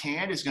left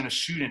hand is going to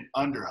shoot an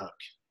underhook.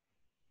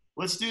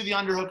 Let's do the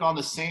underhook on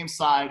the same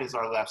side as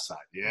our left side.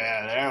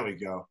 Yeah, there we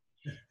go.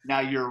 Now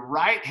your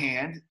right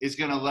hand is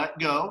going to let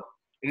go,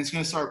 and it's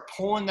going to start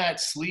pulling that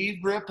sleeve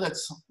grip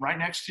that's right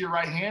next to your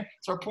right hand.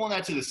 Start pulling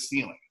that to the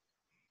ceiling.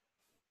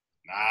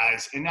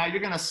 Nice. And now you're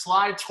going to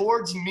slide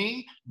towards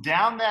me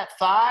down that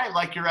thigh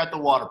like you're at the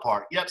water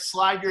park. Yep,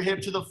 slide your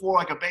hip to the floor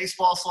like a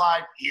baseball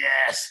slide.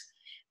 Yes.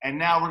 And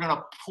now we're going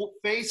to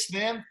face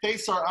them,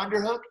 face our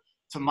underhook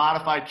to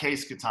modified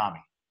case katami.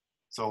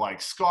 So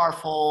like scarf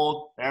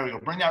hold. There we go.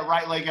 Bring that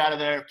right leg out of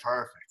there.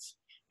 Perfect.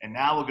 And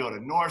now we'll go to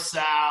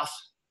north-south.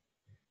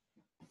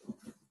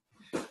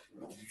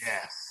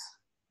 Yes.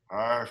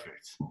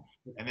 Perfect.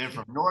 And then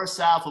from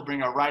north-south, we'll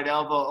bring our right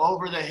elbow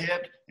over the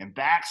hip and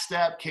back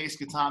step, case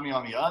gatami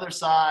on the other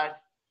side.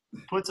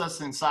 Puts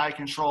us in side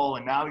control,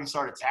 and now we can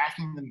start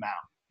attacking the mount.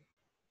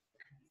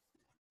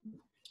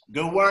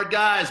 Good work,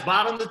 guys.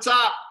 Bottom to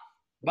top.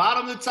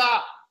 Bottom to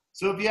top.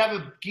 So if you have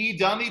a gi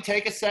dummy,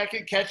 take a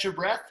second, catch your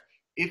breath.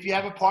 If you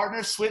have a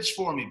partner, switch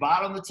for me.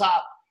 Bottom to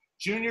top.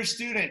 Junior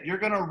student, you're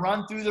going to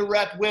run through the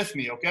rep with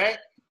me, okay?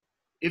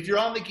 If you're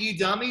on the gi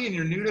dummy and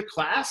you're new to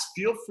class,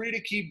 feel free to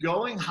keep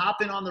going.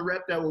 Hop in on the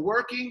rep that we're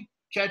working.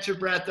 Catch your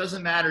breath.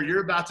 Doesn't matter.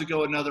 You're about to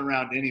go another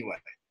round anyway.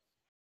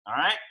 All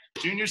right?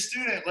 Junior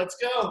student, let's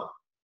go.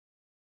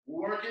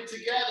 Work it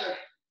together.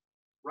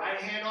 Right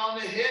hand on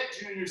the hip,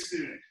 junior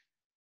student.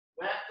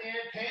 Left hand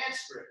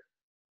pants grip.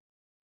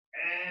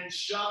 And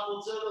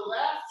shuffle to the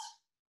left.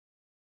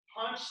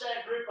 Punch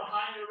that grip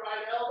behind your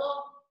right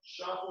elbow.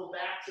 Shuffle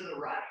back to the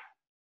right.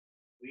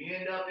 We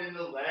end up in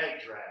the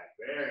leg drag.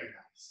 Very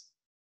nice.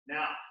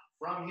 Now,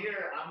 from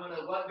here, I'm going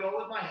to let go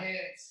with my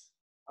hands.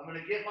 I'm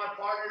going to get my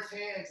partner's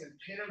hands and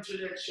pin them to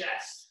their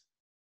chest.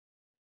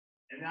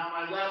 And now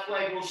my left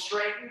leg will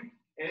straighten,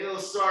 and it'll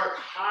start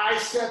high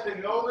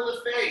stepping over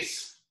the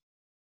face.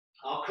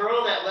 I'll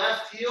curl that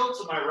left heel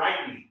to my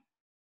right knee.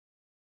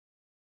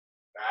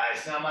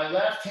 Nice. Now my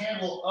left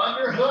hand will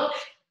underhook.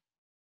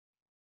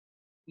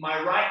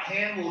 My right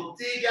hand will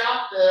dig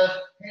out the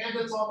hand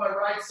that's on my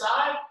right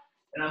side,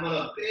 and I'm going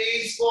to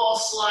baseball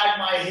slide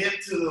my hip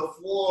to the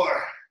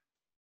floor.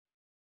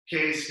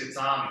 Case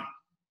gatami.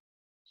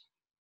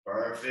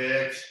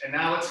 Perfect. And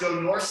now let's go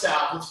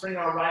north-south. Let's bring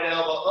our right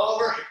elbow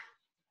over.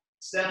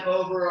 Step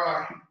over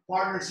our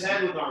partner's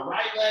head with our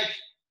right leg.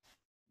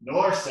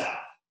 North-south.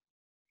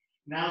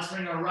 Now let's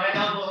bring our right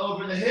elbow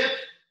over the hip.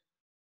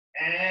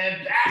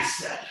 And back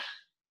step.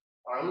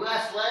 Our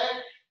left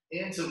leg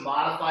into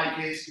modified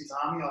case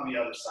gatami on the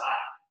other side.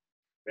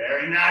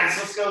 Very nice.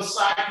 Let's go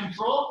side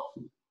control.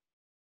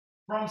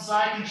 From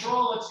side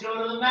control, let's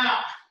go to the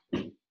mount.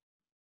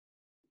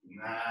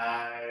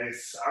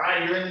 Nice. All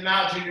right, you're in the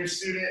mount, junior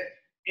student.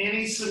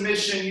 Any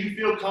submission you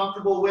feel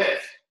comfortable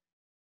with.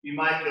 You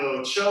might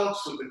go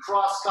chokes with the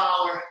cross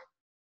collar.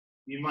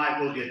 You might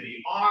go get the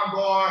arm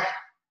bar.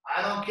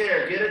 I don't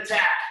care. Get a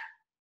tap.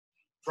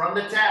 From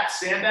the tap,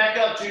 stand back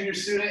up, junior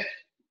student.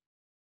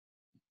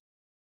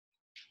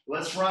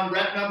 Let's run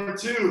rep number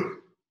 2.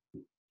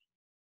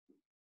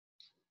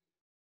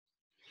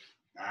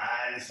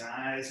 Nice,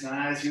 nice,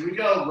 nice. Here we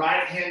go.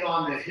 Right hand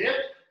on the hip.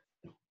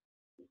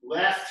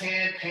 Left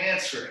hand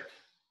pants grip.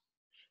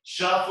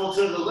 Shuffle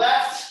to the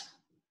left.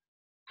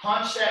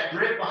 Punch that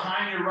grip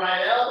behind your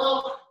right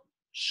elbow.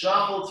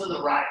 Shuffle to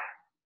the right.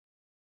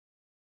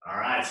 All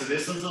right, so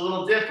this one's a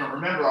little different.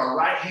 Remember, our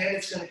right hand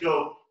is going to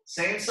go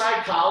same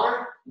side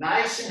collar,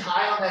 nice and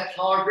high on that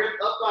collar grip,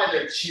 up by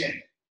their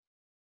chin.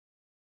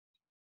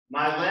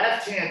 My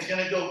left hand's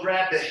going to go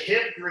grab the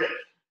hip grip.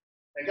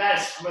 And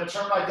guys, I'm going to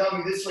turn my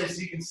dummy this way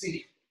so you can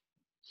see.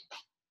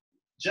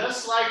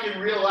 Just like in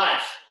real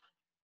life,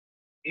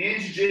 in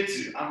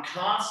jiu-jitsu, I'm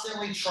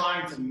constantly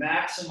trying to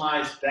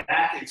maximize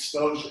back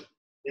exposure.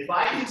 If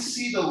I can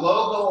see the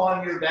logo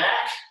on your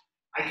back,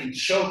 I can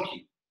choke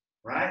you,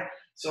 right?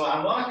 So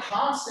I want to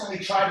constantly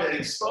try to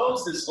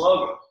expose this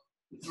logo.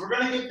 So we're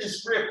going to get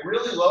this grip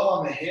really low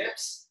on the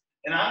hips,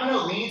 and I'm going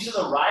to lean to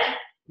the right.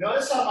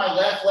 Notice how my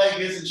left leg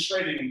isn't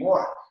straight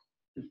anymore.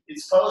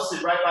 It's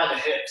posted right by the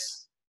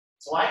hips.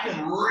 So I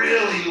can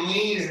really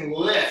lean and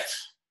lift.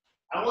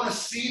 I want to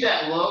see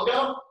that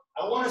logo.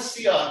 I want to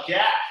see a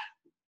gap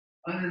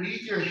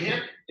underneath your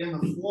hip in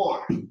the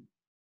floor.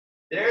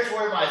 There's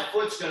where my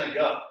foot's going to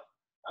go.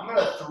 I'm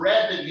going to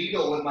thread the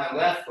needle with my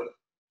left foot,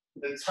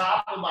 the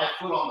top of my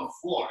foot on the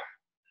floor.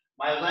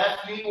 My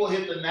left knee will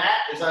hit the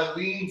mat as I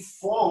lean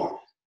forward,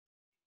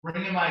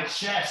 bringing my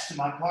chest to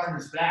my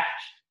partner's back.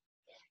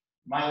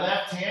 My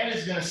left hand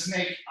is going to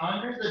snake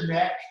under the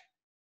neck,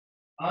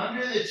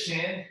 under the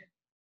chin,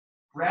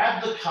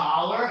 grab the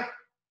collar,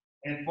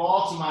 and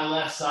fall to my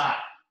left side.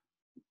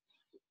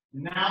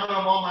 Now that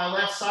I'm on my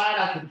left side,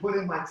 I can put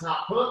in my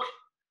top hook.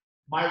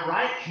 My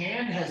right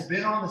hand has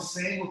been on the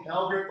same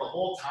lapel grip the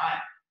whole time.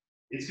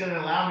 It's going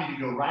to allow me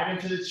to go right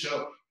into the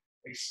choke,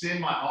 extend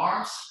my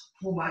arms,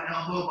 pull my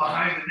elbow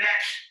behind the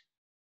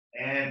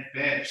neck, and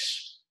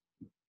finish.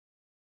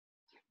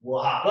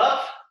 We'll hop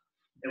up,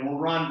 and we'll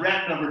run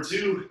rep number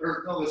 2,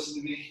 or no, listen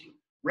to me,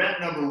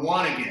 rep number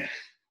 1 again.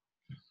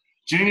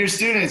 Junior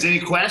students, any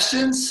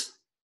questions?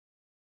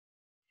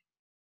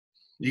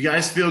 You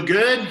guys feel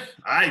good?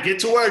 All right, get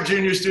to work,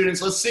 junior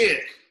students. Let's see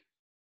it.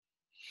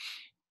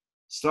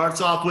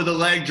 Starts off with a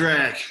leg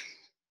drag.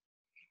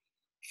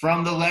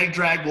 From the leg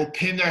drag, we'll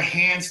pin their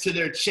hands to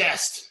their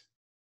chest.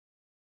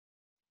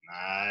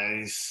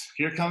 Nice.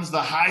 Here comes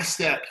the high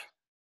step.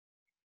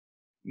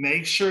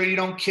 Make sure you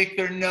don't kick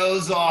their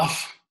nose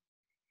off.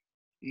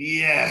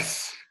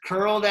 Yes.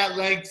 Curl that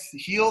leg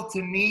heel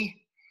to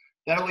knee.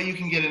 That way you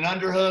can get an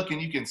underhook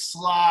and you can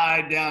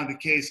slide down to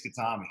case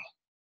gatami.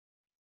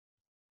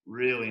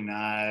 Really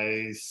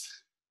nice.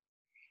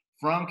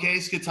 From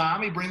case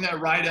gatami, bring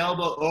that right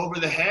elbow over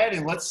the head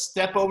and let's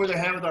step over their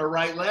head with our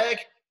right leg,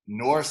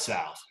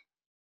 north-south.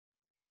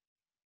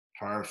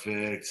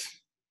 Perfect.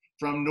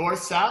 From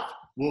north-south,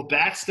 we'll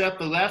backstep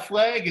the left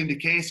leg into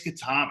case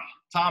Katami.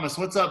 Thomas,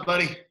 what's up,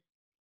 buddy?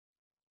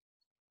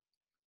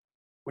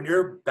 When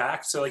you're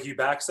back, so like you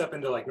backstep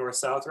into like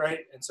north-south, right?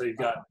 And so you've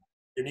got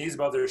your knees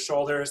above their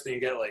shoulders, then you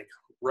get like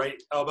right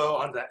elbow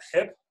onto that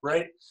hip,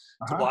 right?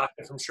 To block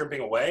it from shrimping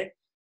away.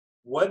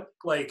 What,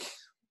 like,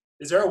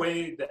 is there a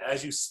way that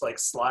as you like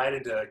slide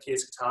into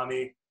case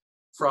Katami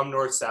from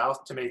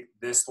north-south to make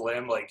this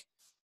limb like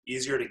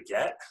easier to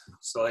get?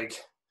 So like,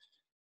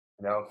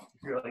 you know, if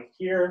you're like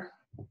here,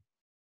 and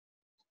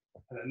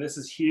then this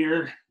is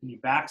here, and you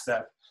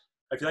backstep,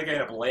 I feel like I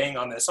end up laying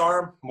on this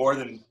arm more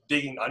than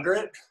digging under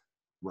it.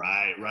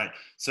 Right.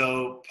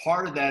 So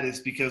part of that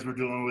is because we're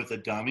dealing with a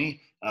dummy.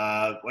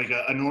 Like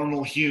a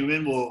normal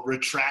human will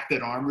retract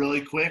that arm really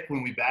quick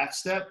when we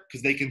backstep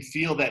because they can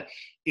feel that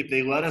if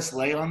they let us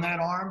lay on that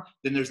arm,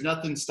 then there's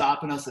nothing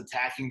stopping us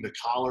attacking the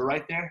collar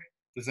right there.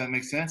 Does that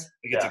make sense?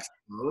 It gets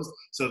exposed.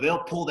 So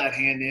they'll pull that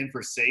hand in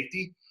for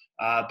safety.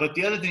 But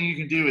the other thing you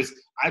can do is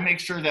I make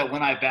sure that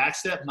when I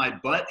backstep, my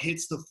butt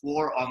hits the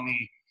floor on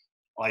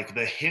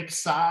the hip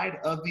side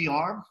of the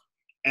arm.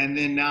 And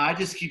then now I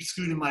just keep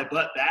scooting my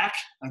butt back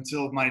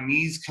until my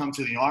knees come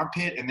to the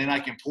armpit, and then I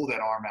can pull that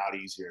arm out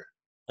easier.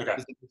 Okay.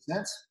 Does that make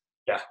sense?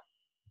 Yeah.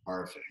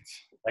 Perfect.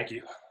 Thank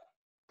you.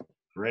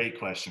 Great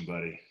question,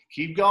 buddy.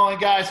 Keep going,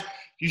 guys.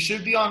 You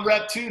should be on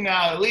rep 2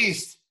 now, at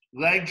least.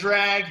 Leg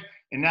drag,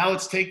 and now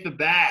let's take the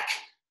back.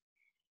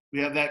 We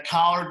have that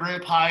collar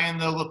grip high in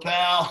the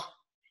lapel.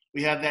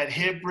 We have that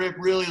hip grip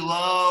really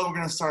low. We're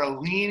going to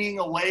start leaning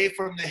away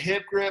from the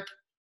hip grip.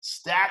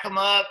 Stack them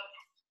up.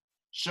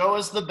 Show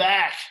us the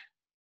back.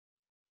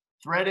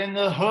 Thread in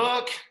the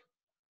hook.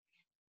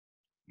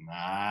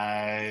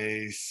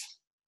 Nice.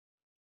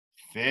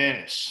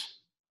 Finish.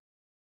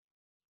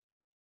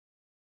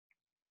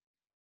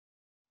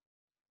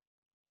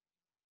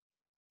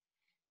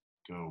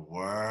 Good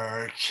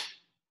work.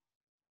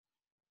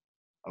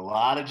 A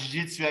lot of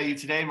jiu-jitsu at you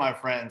today, my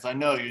friends. I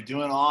know you're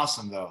doing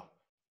awesome, though.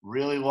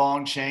 Really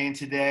long chain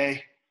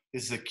today.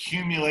 This is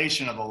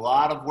accumulation of a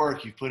lot of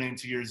work you put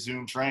into your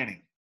Zoom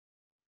training.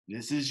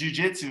 This is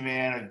jiu-jitsu,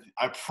 man.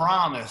 I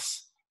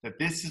promise that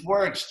this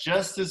works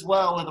just as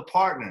well with a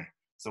partner.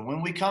 So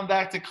when we come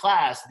back to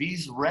class,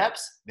 these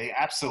reps, they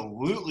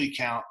absolutely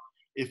count.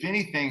 If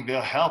anything,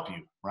 they'll help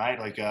you, right?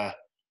 Like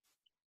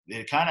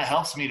it kind of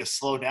helps me to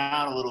slow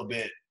down a little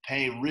bit,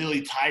 pay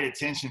really tight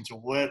attention to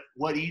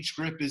what each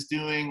grip is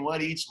doing,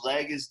 what each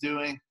leg is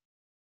doing.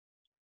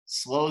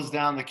 Slows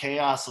down the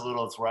chaos a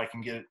little. It's where I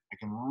can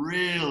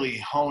really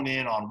hone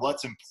in on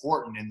what's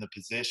important in the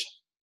position.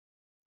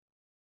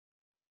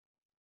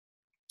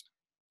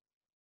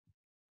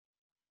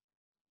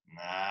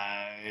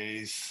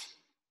 Nice.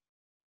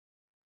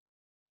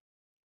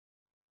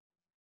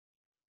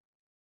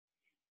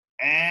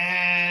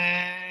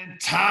 And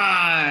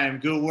time.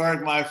 Good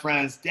work, my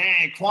friends.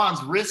 Dang,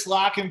 Quan's wrist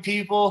locking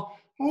people.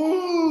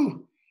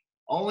 Woo!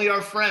 Only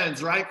our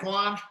friends, right,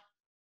 Quan?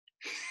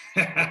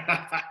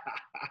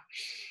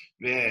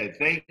 Man,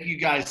 thank you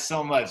guys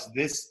so much.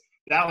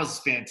 That was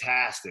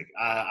fantastic.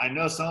 I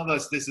know some of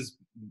us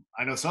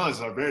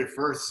our very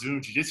first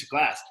Zoom Jiu-Jitsu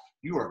class.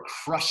 You are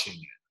crushing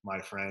it, my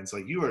friends.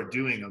 Like, you are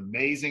doing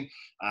amazing.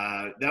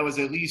 That was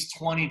at least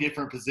 20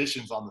 different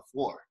positions on the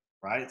floor,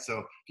 right?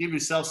 So give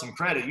yourself some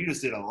credit. You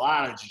just did a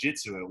lot of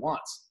jiu-jitsu at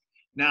once.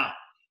 Now,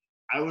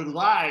 I would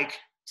like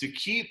to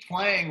keep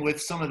playing with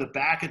some of the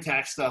back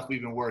attack stuff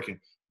we've been working.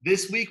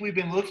 This week we've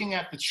been looking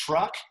at the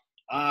truck.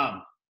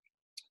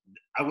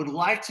 I would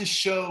like to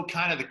show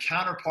kind of the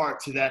counterpart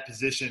to that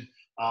position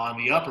on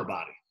the upper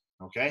body.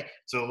 Okay,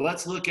 so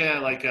let's look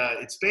at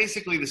it's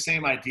basically the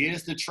same idea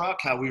as the truck,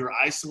 how we were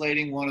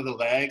isolating one of the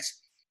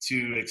legs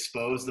to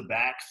expose the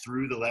back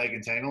through the leg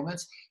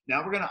entanglements.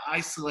 Now we're going to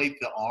isolate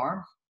the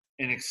arm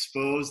and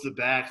expose the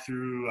back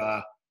through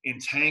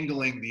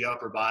entangling the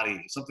upper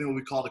body, something what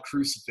we call the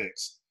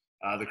crucifix.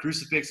 The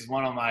crucifix is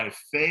one of my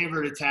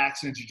favorite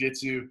attacks in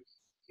jiu-jitsu.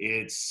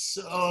 It's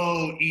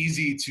so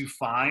easy to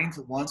find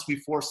once we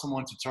force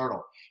someone to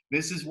turtle.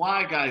 This is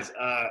why, guys,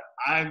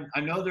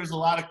 I know there's a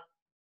lot of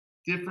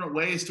different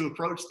ways to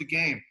approach the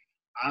game.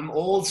 I'm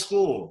old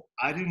school.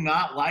 I do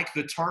not like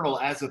the turtle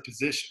as a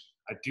position.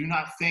 I do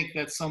not think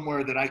that's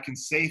somewhere that I can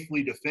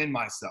safely defend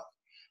myself.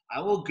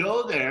 I will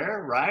go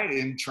there, right,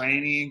 in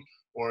training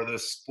or the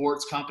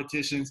sports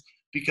competitions,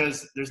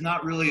 because there's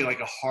not really like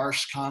a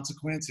harsh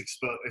consequence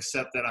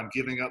except that I'm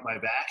giving up my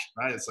back,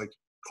 right? It's like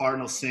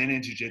cardinal sin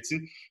in jiu-jitsu.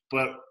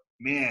 But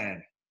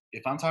man,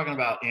 if I'm talking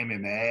about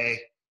MMA,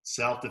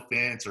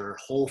 self-defense, or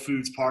Whole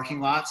Foods parking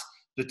lots,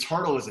 the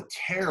turtle is a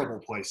terrible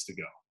place to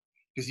go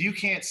because you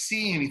can't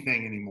see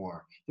anything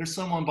anymore. There's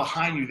someone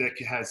behind you that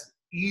has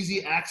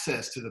easy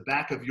access to the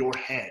back of your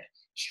head.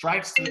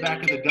 Strikes to the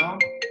back of the dome.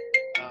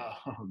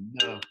 Oh,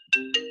 no.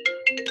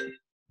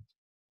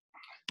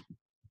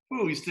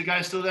 Ooh, you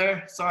guys still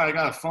there? Sorry, I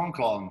got a phone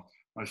call.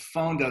 My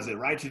phone does it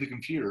right to the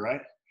computer,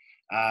 right?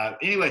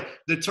 Anyway,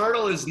 the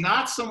turtle is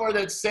not somewhere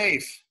that's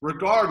safe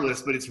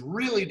regardless, but it's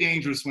really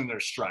dangerous when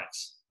there's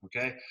strikes,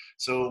 okay?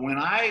 So when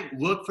I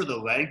look for the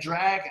leg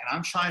drag and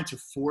I'm trying to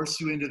force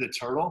you into the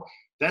turtle,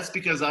 that's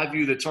because I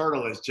view the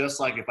turtle as just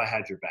like if I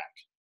had your back.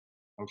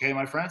 Okay,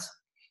 my friends?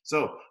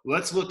 So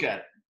let's look at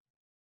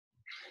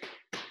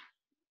it.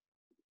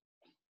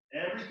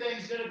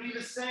 Everything's gonna be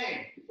the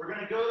same. We're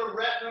gonna go to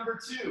rep number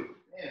 2.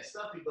 Man,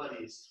 Stuffy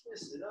Buddy is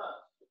twisted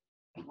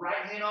up.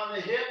 Right hand on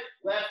the hip,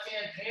 left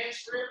hand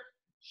pinch grip,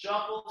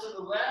 shuffle to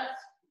the left,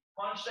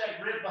 punch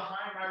that grip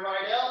behind my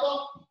right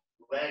elbow,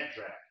 leg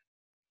drag.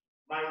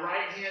 My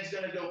right hand's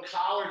gonna go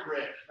collar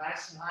grip,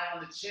 nice and high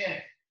on the chin.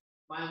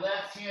 My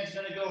left hand's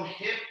gonna go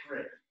hip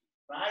grip,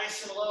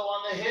 nice and low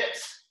on the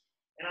hips.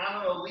 And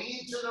I'm gonna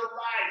lean to the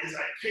right as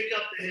I pick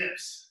up the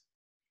hips.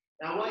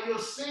 Now what you'll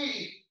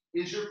see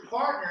is your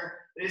partner,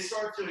 they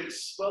start to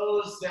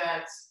expose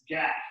that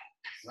gap,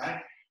 right?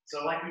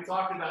 So like we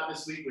talked about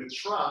this week with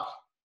truck,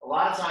 a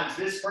lot of times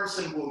this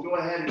person will go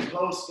ahead and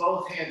post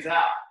both hands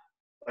out.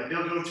 Like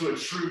they'll go to a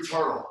true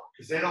turtle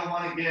because they don't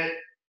want to get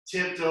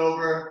tipped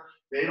over.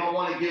 They don't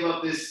want to give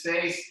up this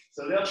space.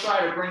 So they'll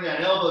try to bring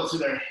that elbow to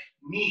their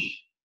knee.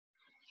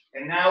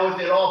 And now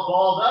with it all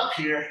balled up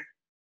here,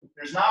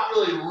 there's not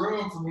really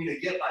room for me to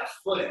get my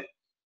foot in,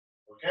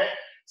 okay?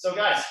 So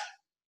guys,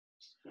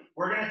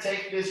 we're gonna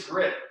take this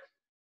grip,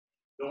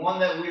 the one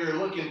that we were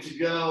looking to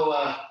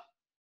go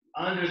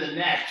under the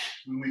neck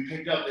when we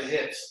picked up the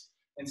hips.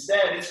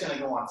 Instead, it's gonna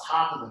go on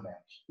top of the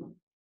neck,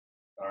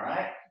 all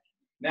right?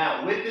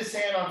 Now, with this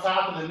hand on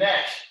top of the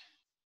neck,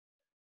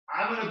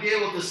 I'm gonna be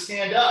able to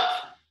stand up.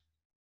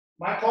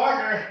 My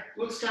partner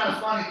looks kind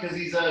of funny because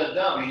he's a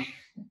dummy,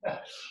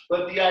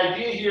 but the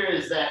idea here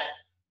is that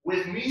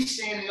with me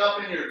standing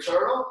up in your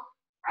turtle,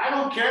 I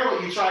don't care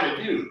what you try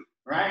to do,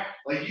 right?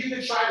 Like you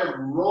can try to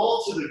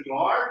roll to the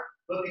guard,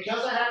 but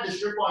because I have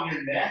this grip on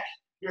your neck,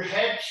 your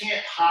head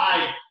can't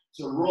hide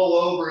to roll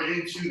over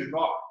into the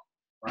guard,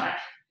 right?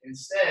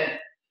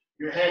 Instead,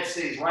 your head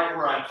stays right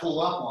where I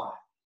pull up on it.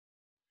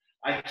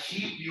 I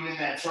keep you in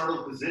that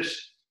turtle position.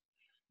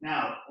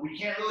 Now, we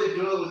can't really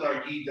do it with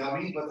our gi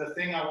dummy, but the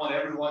thing I want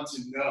everyone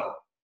to know,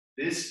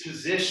 this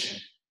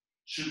position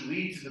should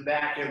lead to the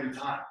back every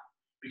time.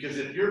 Because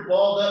if you're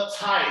balled up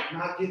tight,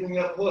 not giving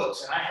up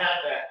hooks, and I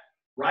have that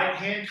right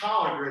hand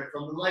collar grip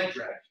from the leg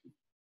drag,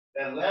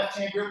 that left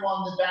hand grip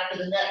on the back of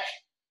the neck,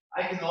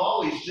 I can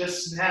always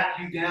just snap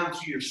you down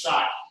to your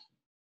side.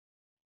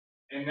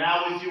 And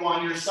now with you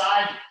on your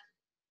side,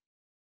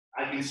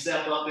 I can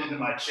step up into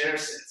my chair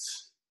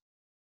sits.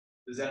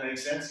 Does that make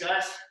sense,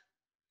 guys?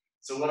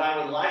 So what I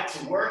would like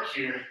to work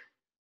here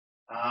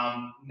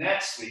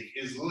next week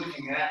is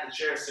looking at the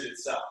chair sit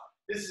itself.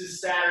 This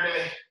is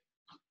Saturday.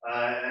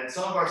 At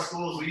some of our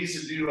schools, we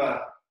used to do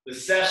the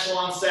session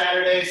on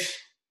Saturdays,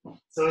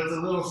 so it's a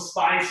little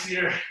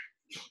spicier.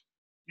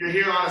 You're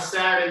here on a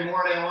Saturday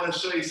morning, I want to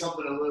show you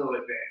something a little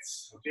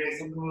advanced, okay?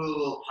 Something with a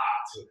little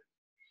pop to it.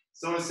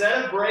 So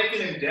instead of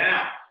breaking it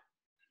down,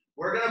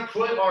 we're going to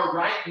put our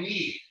right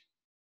knee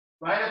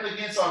right up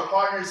against our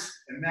partner's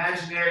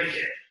imaginary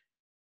hip.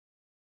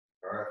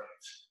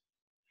 Perfect.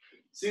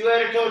 See you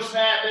later, Coach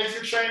Matt. Thanks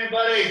for training,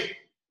 buddy.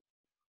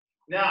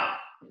 Now,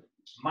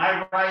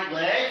 my right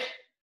leg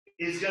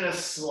is gonna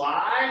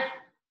slide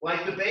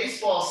like the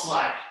baseball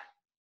slide.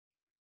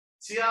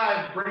 See how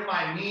I bring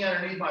my knee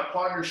underneath my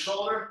partner's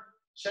shoulder?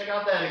 Check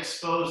out that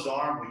exposed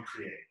arm we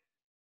created.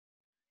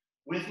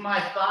 With my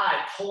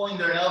thigh pulling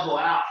their elbow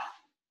out,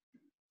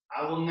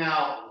 I will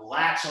now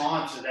latch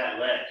on to that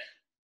leg,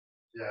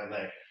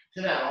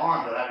 to that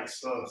arm that I've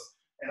exposed.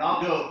 And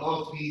I'll go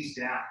both knees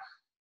down.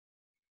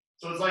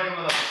 So it's like I'm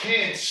gonna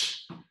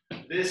pinch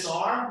this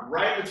arm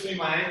right between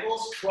my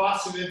ankles,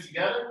 crossing them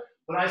together,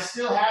 but I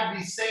still have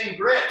these same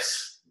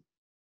grips,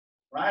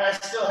 right? I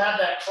still have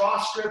that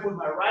cross grip with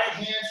my right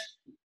hand,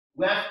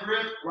 left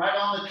grip right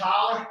on the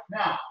collar.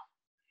 Now,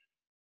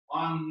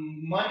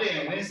 on Monday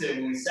and Wednesday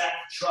when we sat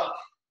the truck,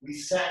 we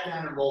sat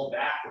down and rolled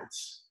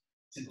backwards.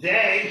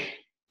 Today,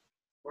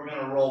 we're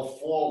gonna roll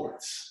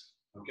forwards,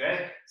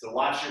 okay? So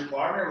watch your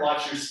partner,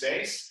 watch your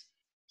space.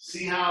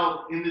 See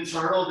how in the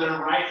turtle, their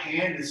right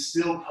hand is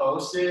still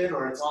posted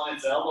or it's on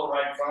its elbow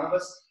right in front of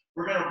us?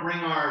 We're gonna bring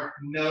our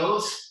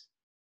nose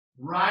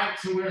right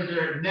to where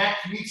their neck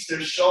meets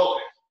their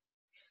shoulder.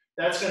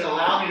 That's gonna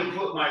allow me to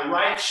put my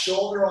right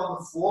shoulder on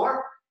the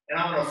floor and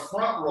I'm gonna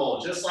front roll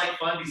just like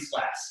Bundy's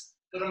class.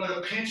 But I'm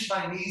gonna pinch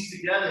my knees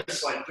together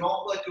so I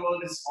don't let go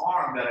of this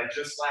arm that I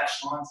just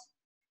latched onto.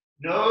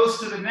 Nose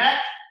to the neck,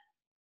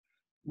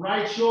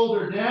 right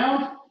shoulder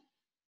down,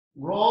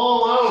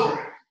 roll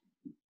over.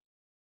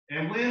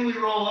 And when we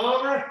roll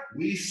over,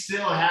 we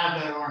still have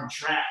that arm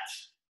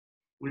trapped,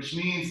 which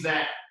means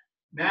that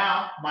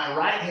now my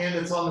right hand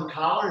that's on the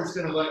collar is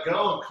gonna let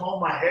go and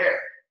comb my hair.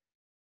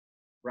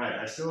 Right,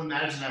 I still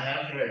imagine I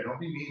have hair. Don't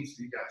be mean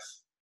to you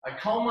guys. I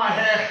comb my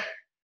hair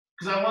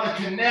because I want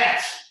to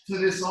connect to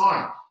this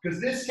arm. Because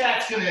this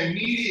cat's gonna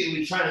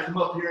immediately try to come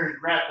up here and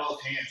grab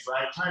both hands,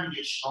 right? Trying to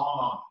get strong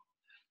on me.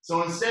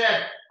 So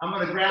instead, I'm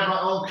gonna grab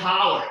my own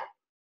collar.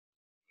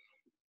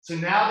 So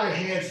now their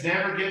hands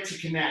never get to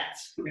connect.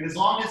 And as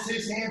long as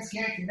his hands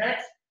can't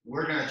connect,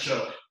 we're gonna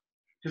choke.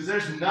 because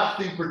there's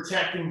nothing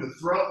protecting the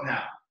throat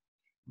now.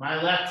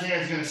 My left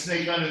hand is going to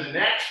snake under the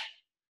neck.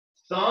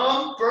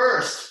 Thumb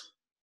first.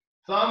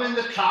 Thumb in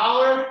the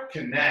collar,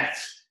 connect.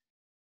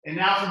 And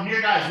now from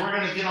here, guys, we're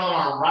going to get on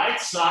our right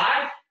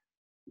side.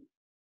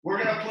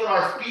 We're going to put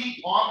our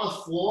feet on the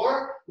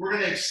floor. We're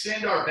going to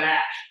extend our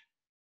back.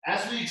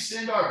 As we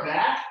extend our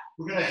back,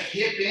 we're going to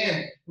hip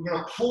in. We're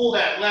going to pull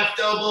that left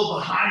elbow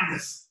behind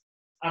us.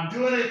 I'm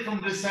doing it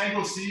from this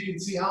angle so you can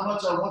see how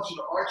much I want you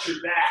to arch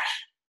your back.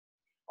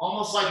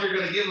 Almost like you're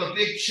going to give a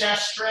big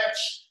chest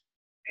stretch.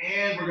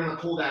 And we're going to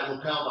pull that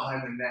lapel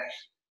behind the neck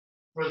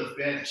for the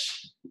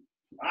finish.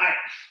 All right.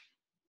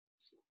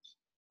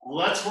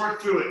 Let's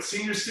work through it.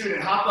 Senior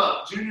student, hop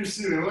up. Junior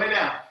student, lay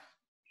down.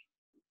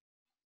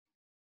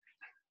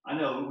 I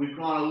know we've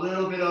gone a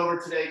little bit over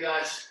today,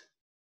 guys,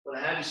 but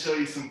I had to show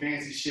you some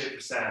fancy shit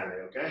for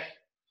Saturday, okay?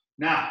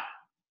 Now,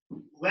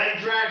 leg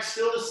drag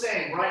still the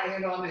same. Right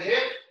hand on the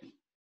hip,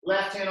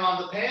 left hand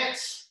on the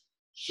pants,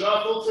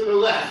 shuffle to the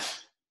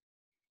left.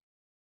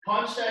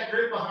 Punch that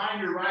grip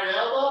behind your right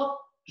elbow,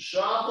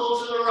 shuffle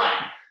to the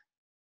right.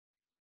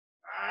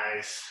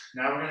 Nice.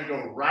 Now we're gonna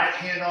go right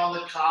hand on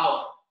the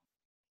collar.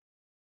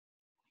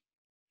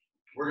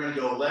 We're going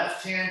to go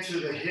left hand to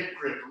the hip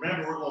grip.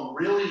 Remember, we're going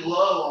really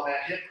low on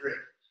that hip grip.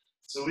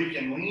 So we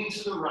can lean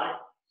to the right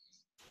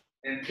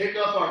and pick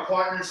up our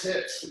partner's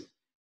hips.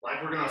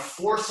 Like we're going to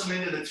force them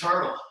into the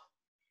turtle.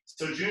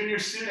 So junior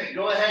student,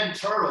 go ahead and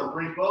turtle.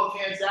 Bring both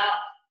hands out,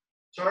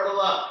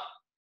 turtle up.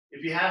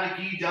 If you have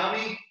a gi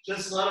dummy,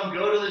 just let them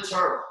go to the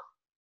turtle.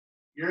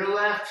 Your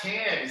left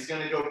hand is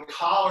going to go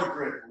collar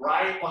grip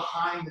right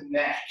behind the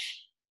neck.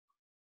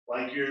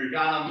 Like you're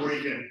got them where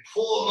you can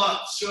pull them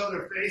up, show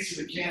their face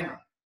to the camera.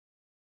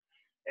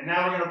 And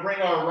now we're going to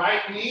bring our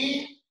right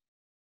knee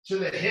to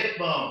the hip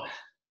bone.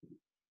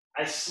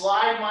 I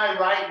slide my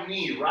right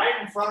knee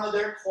right in front of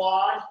their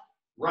quad,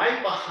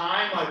 right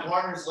behind my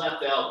partner's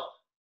left elbow.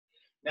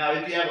 Now,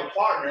 if you have a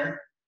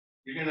partner,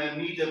 you're going to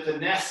need to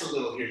finesse a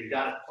little here. You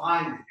got to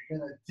find it. You're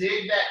going to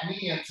dig that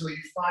knee until you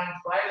find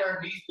right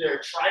underneath their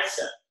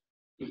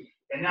tricep.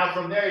 And now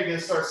from there, you're going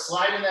to start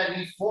sliding that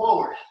knee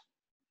forward,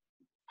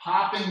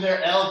 popping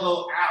their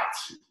elbow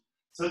out.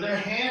 So their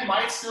hand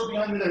might still be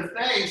under their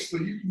face,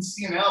 but you can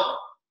see an elbow.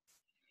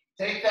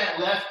 Take that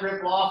left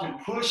grip off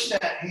and push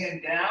that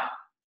hand down.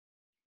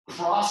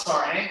 Cross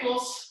our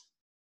ankles,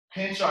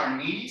 pinch our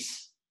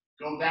knees,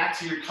 go back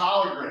to your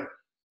collar grip.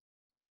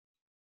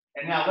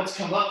 And now let's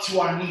come up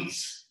to our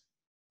knees.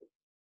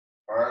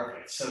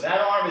 Perfect. So that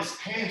arm is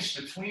pinched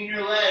between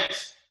your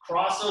legs.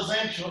 Cross those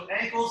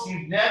ankles.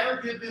 You never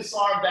give this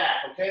arm back,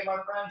 okay, my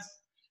friends?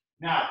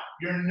 Now,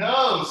 your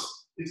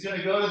nose is going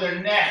to go to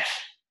their neck,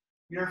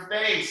 your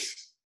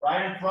face,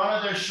 right in front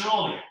of their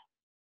shoulder.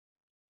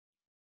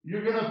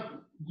 You're going to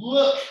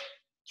look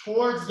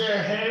towards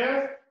their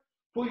hair,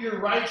 put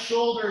your right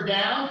shoulder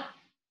down,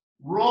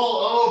 roll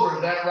over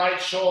that right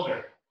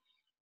shoulder.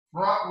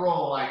 Front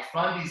roll like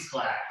Fundy's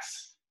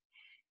class.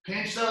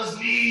 Pinch those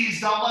knees,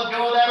 don't let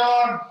go of that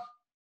arm.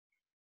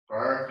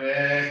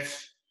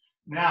 Perfect.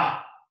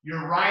 Now,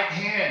 your right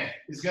hand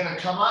is going to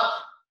come up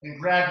and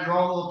grab your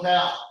own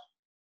lapel.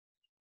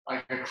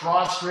 Like a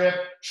cross grip,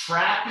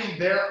 trapping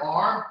their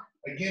arm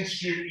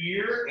against your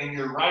ear and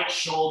your right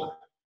shoulder.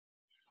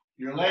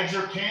 Your legs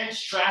are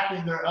pinched,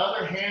 trapping their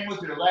other hand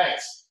with your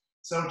legs.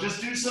 So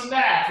just do some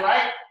math,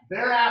 right?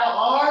 They're out of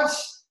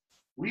ours.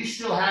 We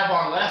still have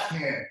our left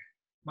hand.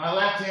 My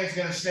left hand is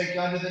going to snake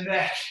under the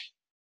neck.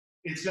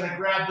 It's going to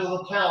grab the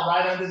lapel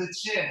right under the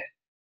chin.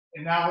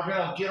 And now we're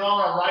going to get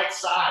on our right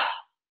side.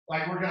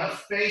 Like we're going to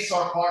face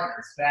our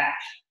partners back.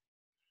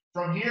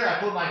 From here, I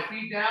put my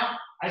feet down.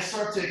 I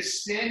start to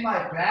extend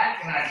my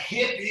back and I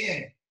hip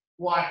in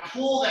while I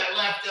pull that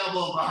left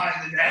elbow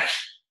behind the neck.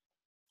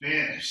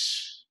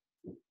 Finish.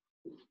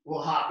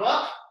 We'll hop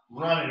up,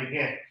 run it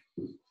again.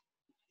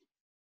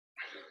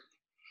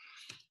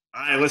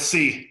 All right, let's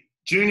see.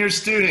 Junior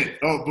student.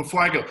 Oh,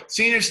 before I go.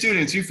 Senior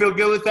students, you feel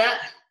good with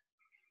that?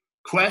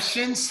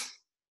 Questions?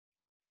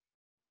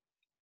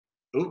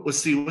 Oh, let's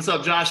see. What's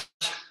up, Josh?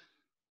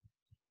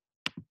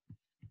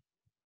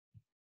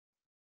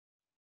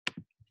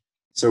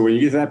 So when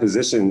you get to that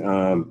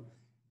position,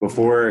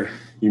 before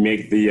you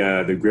make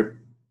the grip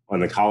on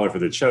the collar for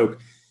the choke,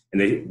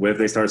 and what if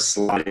they start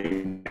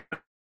sliding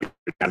out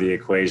of the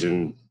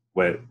equation?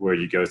 Where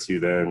you go to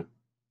then?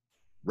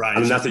 Right.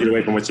 I'm not to get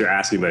away from what you're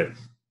asking, but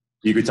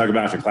you could talk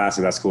about after class,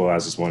 and that's cool. I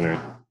was just wondering.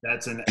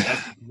 That's a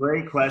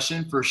great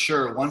question for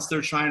sure. Once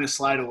they're trying to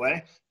slide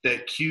away,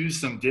 that cues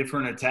some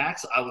different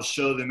attacks. I will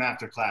show them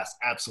after class.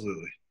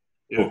 Absolutely.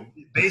 Cool.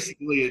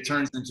 Basically, it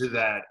turns into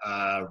that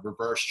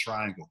reverse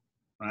triangle,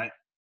 right?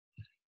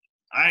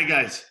 All right,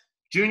 guys.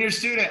 Junior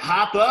student,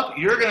 hop up.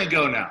 You're going to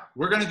go now.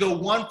 We're going to go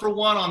 1 for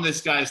 1 on this,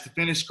 guys, to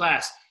finish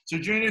class. So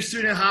junior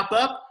student, hop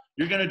up.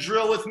 You're going to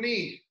drill with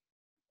me.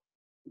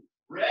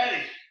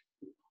 Ready.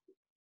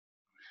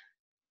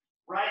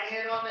 Right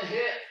hand on the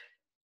hip.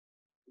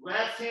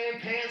 Left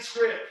hand pants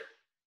grip.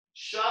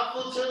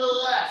 Shuffle to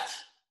the left.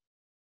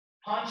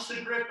 Punch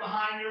the grip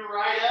behind your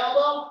right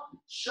elbow.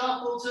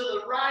 Shuffle to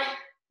the right.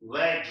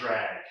 leg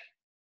drag.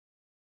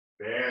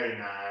 Very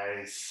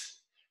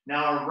nice.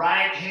 Now our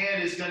right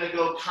hand is gonna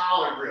go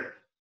collar grip.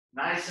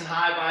 Nice and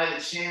high by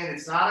the chin.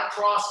 It's not a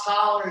cross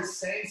collar, it's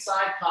same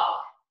side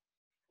collar.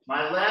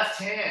 My left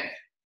hand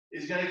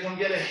is gonna come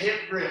get a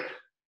hip grip.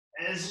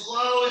 As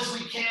low as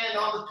we can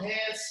on the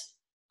pants,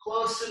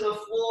 close to the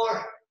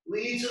floor.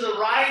 Lean to the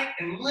right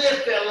and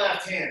lift that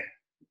left hand.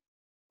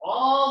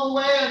 All the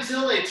way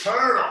until they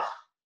turtle.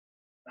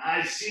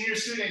 Nice. Senior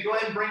student, go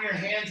ahead and bring your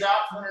hands out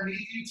from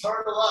underneath you,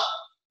 turtle up.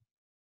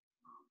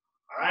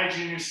 All right,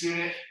 junior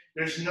student,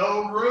 there's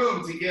no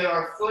room to get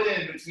our foot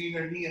in between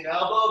their knee and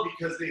elbow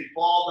because they've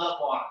balled up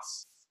on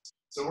us.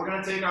 So we're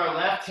gonna take our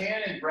left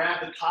hand and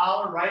grab the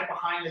collar right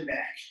behind the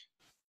neck.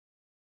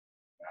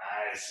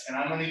 Nice, and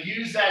I'm gonna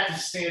use that to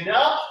stand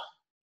up,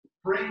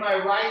 bring my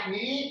right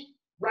knee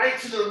right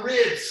to the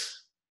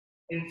ribs,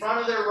 in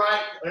front of their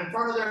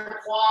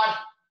quad,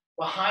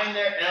 behind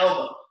their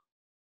elbow.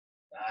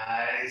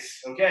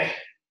 Nice, okay.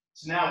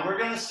 So now we're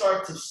gonna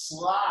start to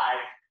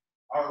slide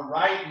our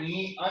right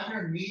knee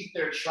underneath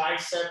their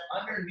tricep,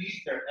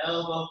 underneath their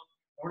elbow.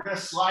 We're gonna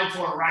slide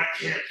to our right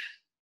hip.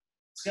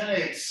 It's gonna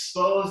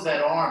expose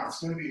that arm.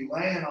 It's gonna be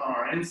laying on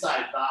our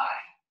inside thigh.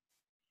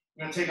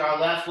 We're gonna take our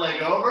left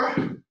leg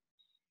over.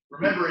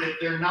 Remember, if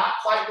they're not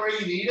quite where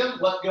you need them,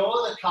 let go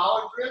of the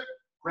collar grip,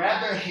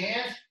 grab their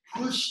hand,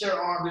 push their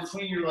arm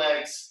between your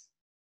legs,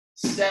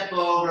 step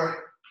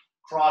over,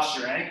 cross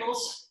your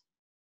ankles,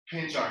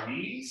 pinch our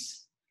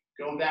knees,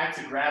 go back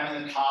to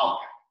grabbing the collar.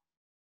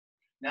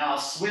 Now I'll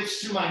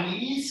switch to my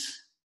knees,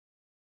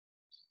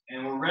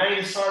 and we're ready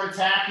to start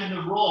attacking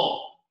the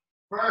roll.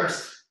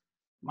 First,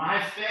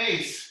 my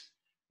face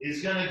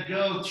is gonna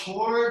go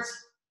towards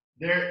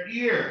their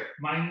ear,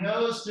 my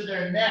nose to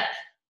their neck.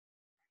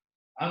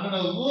 I'm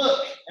gonna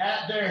look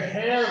at their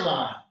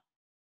hairline,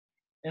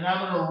 and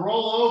I'm gonna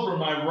roll over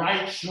my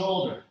right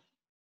shoulder,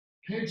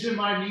 pinching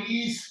my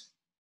knees,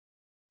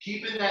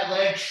 keeping that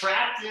leg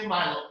trapped in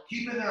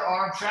keeping their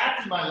arm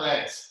trapped in my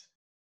legs.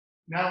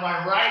 Now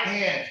my right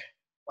hand,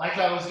 like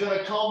I was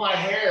gonna comb my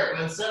hair,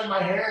 but instead of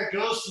my hair, it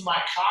goes to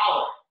my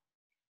collar.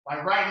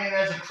 My right hand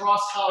has a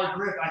cross collar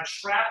grip. I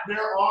trap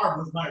their arm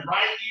with my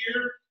right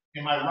ear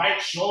and my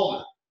right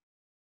shoulder.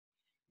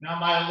 Now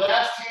my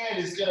left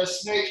hand is gonna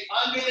snake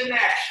under the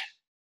neck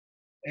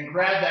and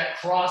grab that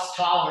cross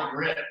collar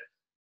grip.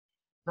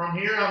 From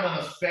here, I'm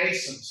gonna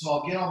face them, so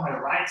I'll get on my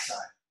right side.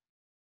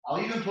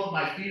 I'll even put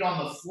my feet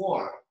on the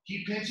floor.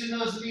 Keep pinching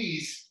those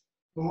knees,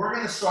 but we're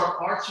gonna start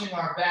arching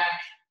our back,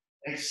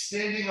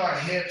 extending our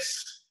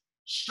hips,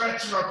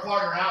 stretching our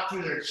partner out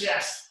through their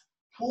chest.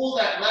 Pull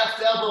that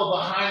left elbow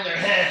behind their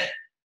head.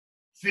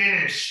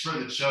 Finish for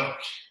the choke.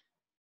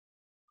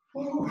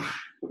 Woo.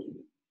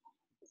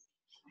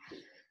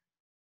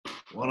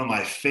 One of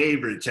my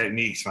favorite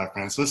techniques, my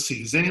friends. Let's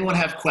see, does anyone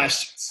have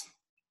questions?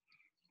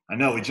 I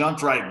know we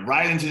jumped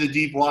right into the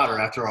deep water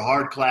after a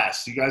hard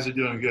class. You guys are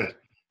doing good.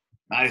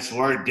 Nice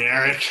work,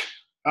 Derek.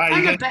 All right,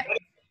 you guys.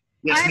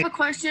 I have a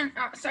question.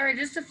 Sorry,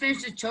 just to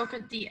finish the choke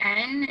at the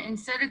end,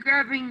 instead of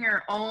grabbing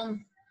your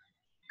own,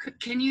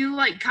 can you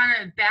like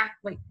kind of back,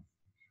 like,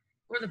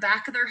 or the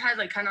back of their head,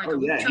 like kind of like oh,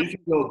 yeah, choke? you can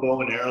go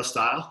bow and arrow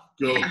style.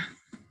 Go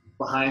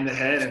behind the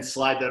head and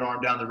slide that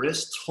arm down the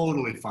wrist.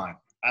 Totally fine.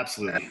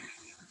 Absolutely.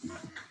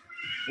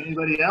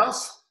 Anybody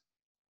else?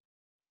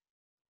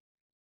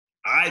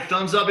 All right,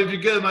 thumbs up if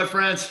you're good, my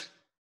friends.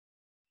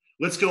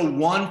 Let's go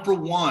 1 for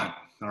 1.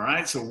 All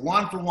right, so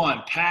 1 for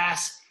 1.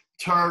 Pass,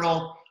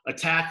 turtle,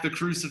 attack the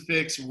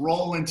crucifix,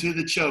 roll into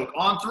the choke.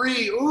 On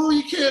 3. Ooh,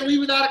 you can't leave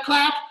without a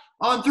clap.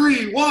 On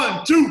 3.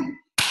 1, 2.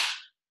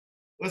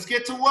 Let's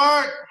get to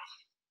work.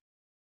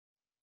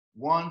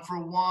 1 for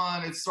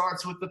 1. It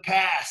starts with the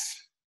pass.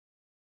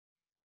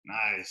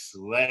 Nice.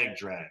 Leg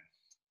drag.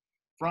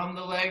 From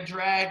the leg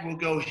drag, we'll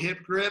go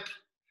hip grip.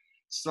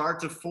 Start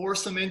to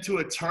force them into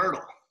a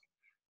turtle.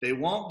 They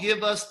won't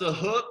give us the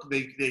hook.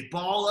 They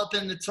ball up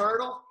in the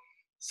turtle.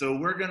 So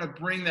we're going to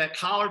bring that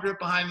collar grip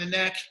behind the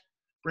neck,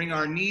 bring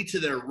our knee to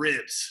their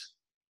ribs.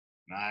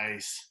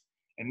 Nice.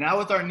 And now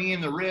with our knee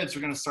in the ribs,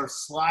 we're going to start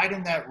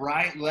sliding that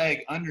right leg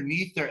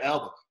underneath their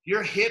elbow.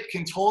 Your hip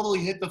can totally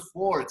hit the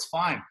floor. It's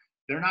fine.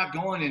 They're not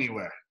going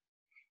anywhere.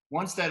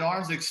 Once that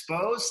arm's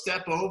exposed,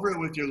 step over it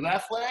with your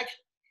left leg,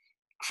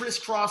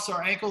 crisscross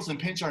our ankles and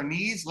pinch our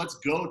knees. Let's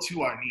go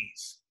to our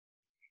knees.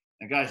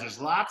 And guys, there's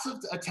lots of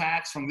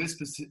attacks from this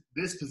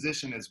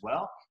position as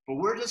well, but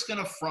we're just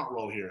gonna front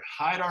roll here.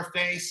 Hide our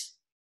face,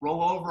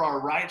 roll over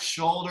our right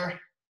shoulder,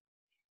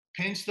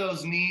 pinch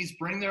those knees,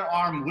 bring their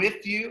arm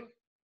with you.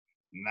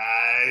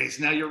 Nice.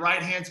 Now your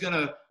right hand's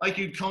gonna, like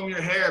you'd comb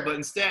your hair, but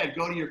instead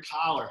go to your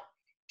collar.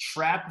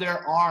 Trap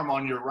their arm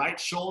on your right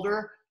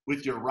shoulder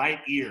with your right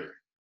ear.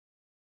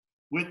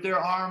 With their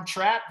arm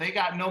trapped, they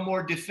got no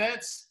more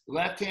defense.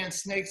 Left hand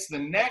snakes the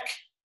neck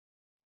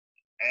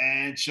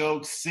and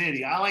choke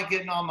city. I like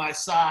getting on my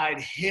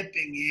side,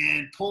 hipping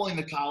in, pulling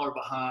the collar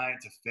behind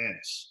to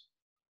finish.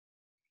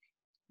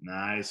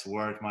 Nice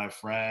work, my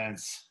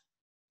friends.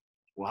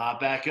 We'll hop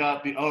back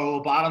up. Oh,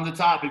 we'll bottom to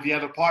top if you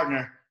have a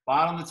partner.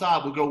 Bottom to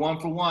top, we'll go 1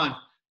 for 1.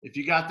 If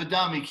you got the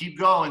dummy, keep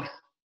going.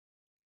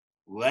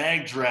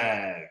 leg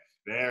drag.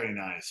 Very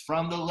nice.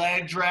 From the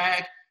leg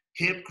drag,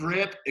 hip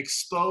grip,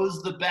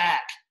 expose the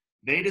back.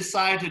 They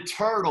decide to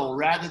turtle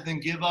rather than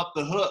give up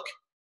the hook.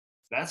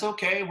 That's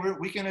okay.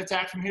 We can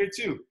attack from here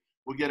too.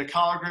 We'll get a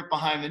collar grip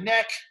behind the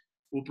neck.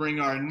 We'll bring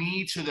our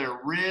knee to their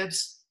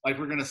ribs, like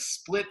we're gonna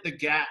split the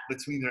gap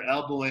between their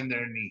elbow and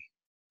their knee.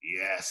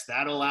 Yes,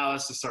 that'll allow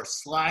us to start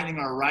sliding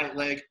our right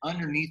leg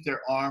underneath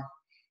their arm,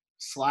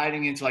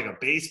 sliding into like a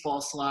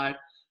baseball slide.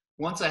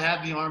 Once I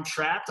have the arm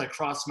trapped, I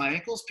cross my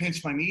ankles,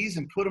 pinch my knees,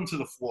 and put them to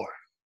the floor.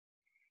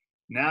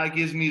 Now it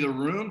gives me the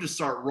room to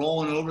start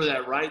rolling over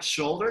that right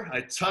shoulder.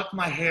 I tuck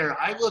my hair.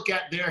 I look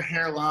at their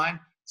hairline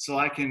so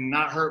I can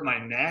not hurt my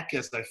neck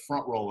as I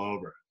front roll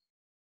over.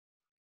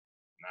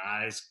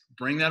 Nice.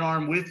 Bring that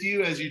arm with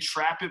you as you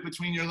trap it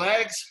between your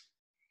legs.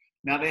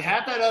 Now they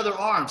have that other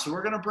arm, so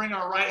we're gonna bring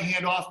our right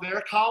hand off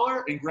their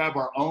collar and grab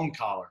our own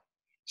collar,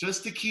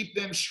 just to keep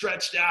them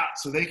stretched out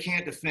so they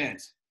can't defend.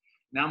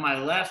 Now my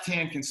left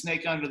hand can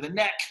snake under the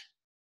neck,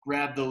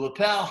 grab the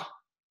lapel.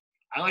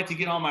 I like to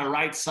get on my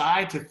right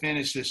side to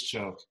finish this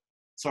choke.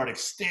 Start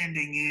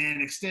extending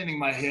in, extending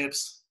my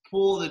hips,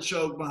 pull the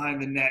choke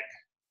behind the neck,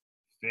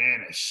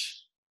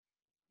 finish.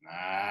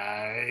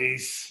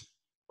 Nice.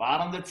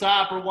 Bottom to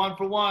top or 1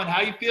 for 1.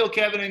 How you feel,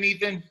 Kevin and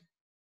Ethan?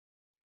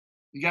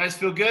 You guys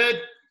feel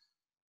good?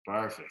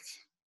 Perfect.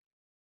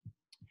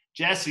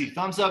 Jesse,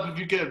 thumbs up if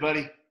you're good,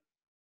 buddy.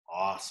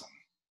 Awesome.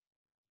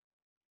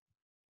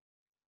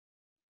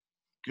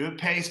 Good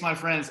pace, my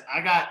friends. I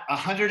got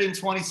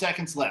 120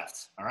 seconds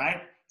left, all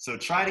right? So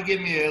try to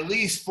give me at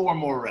least 4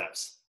 more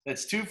reps.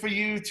 That's 2 for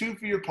you, 2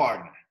 for your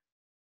partner.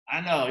 I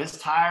know, it's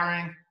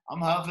tiring.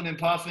 I'm huffing and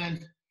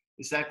puffing.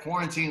 It's that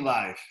quarantine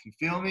life. You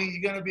feel me?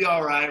 You're gonna be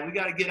all right. We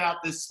gotta get out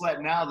this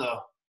sweat now, though.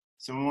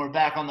 So when we're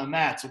back on the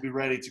mats, we'll be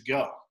ready to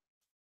go.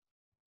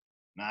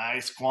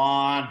 Nice,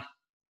 Quan.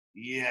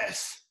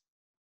 Yes.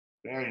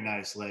 Very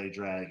nice leg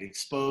drag.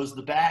 Expose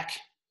the back.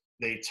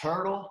 They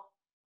turtle.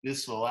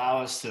 This will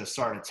allow us to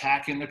start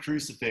attacking the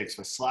crucifix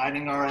by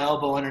sliding our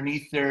elbow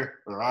underneath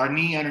our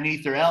knee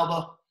underneath their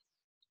elbow.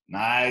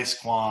 Nice,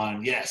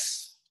 Quan.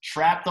 Yes.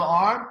 Trap the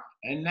arm.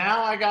 And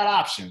now I got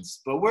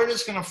options, but we're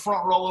just gonna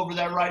front roll over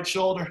that right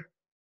shoulder.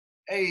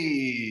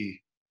 Hey,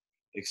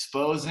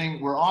 exposing.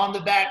 We're on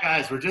the back,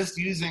 guys. We're just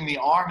using the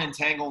arm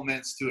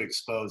entanglements to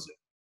expose it.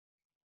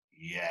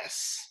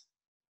 Yes.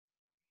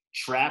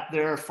 Trap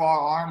their far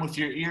arm with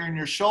your ear and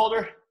your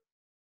shoulder.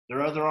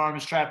 Their other arm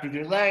is trapped with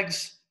your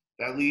legs.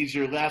 That leaves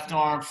your left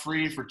arm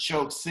free for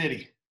choke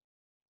city.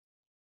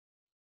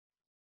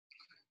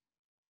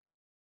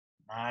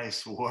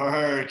 Nice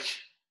work.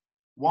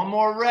 1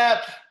 more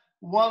rep.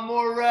 1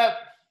 more rep.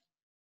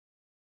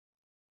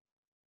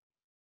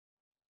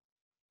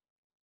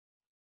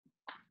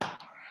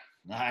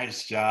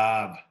 Nice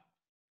job.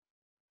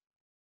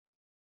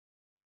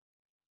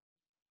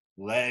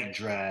 Leg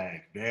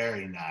drag,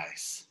 very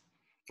nice.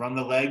 From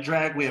the leg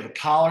drag, we have a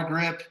collar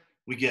grip,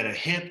 we get a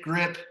hip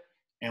grip,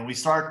 and we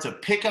start to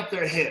pick up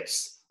their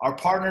hips. Our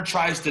partner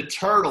tries to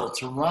turtle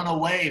to run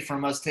away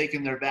from us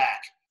taking their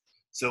back.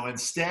 So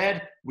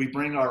instead, we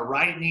bring our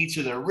right knee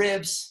to their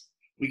ribs,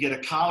 we get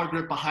a collar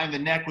grip behind the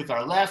neck with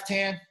our left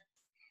hand,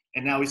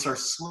 and now we start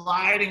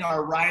sliding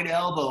our right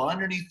elbow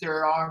underneath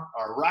their arm,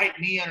 our right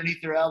knee underneath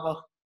their elbow,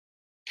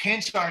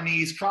 pinch our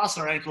knees, cross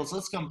our ankles.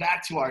 Let's come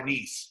back to our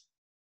knees.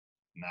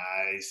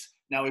 Nice.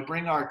 Now we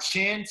bring our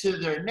chin to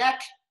their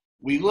neck.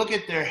 We look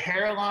at their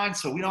hairline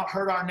so we don't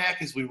hurt our neck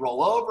as we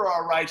roll over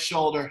our right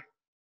shoulder.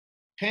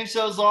 Pinch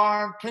those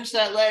arms, pinch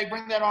that leg,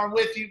 bring that arm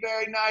with you.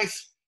 Very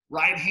nice.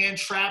 Right hand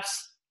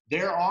traps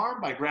their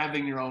arm by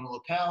grabbing your own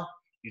lapel.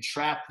 You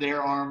trap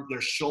their arm,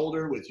 their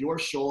shoulder with your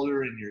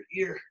shoulder and your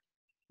ear.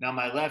 Now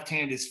my left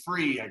hand is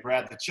free. I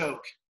grab the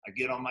choke. I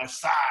get on my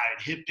side,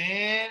 hip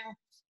in,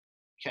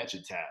 catch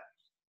a tap.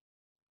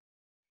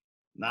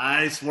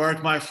 Nice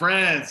work, my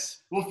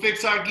friends. We'll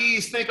fix our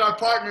geese, thank our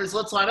partners.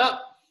 Let's line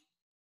up.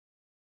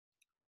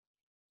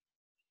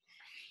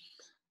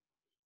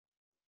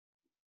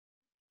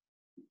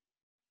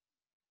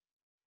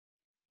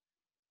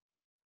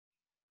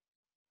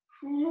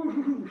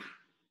 Whew.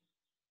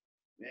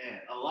 Man,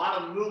 a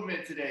lot of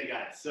movement today,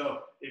 guys. So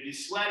if you're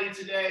sweaty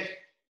today,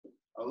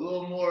 a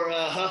little more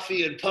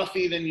huffy and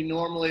puffy than you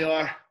normally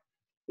are,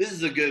 this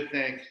is a good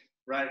thing,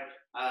 right?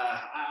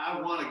 I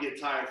want to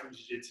get tired from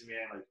jiu-jitsu,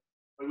 man.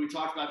 Like we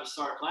talked about to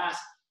start class,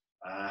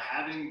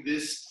 having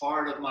this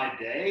part of my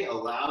day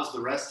allows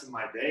the rest of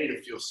my day to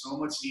feel so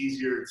much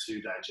easier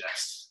to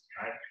digest,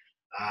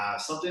 right?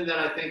 Something that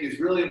I think is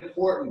really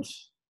important,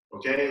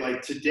 okay?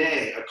 Like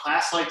today, a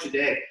class like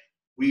today,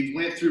 we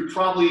went through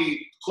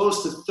probably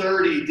close to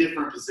 30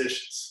 different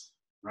positions,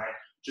 right?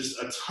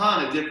 Just a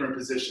ton of different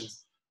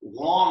positions,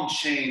 long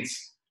chains.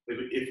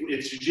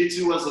 If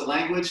jiu-jitsu was a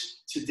language,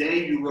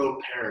 today you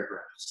wrote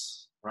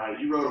paragraphs, right?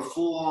 You wrote a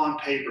full-on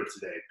paper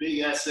today, big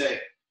essay.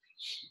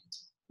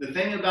 The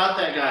thing about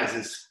that, guys,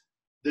 is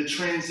the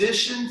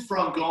transition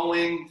from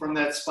going from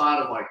that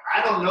spot of like,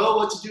 I don't know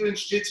what to do in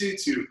jiu-jitsu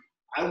to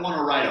I want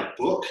to write a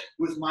book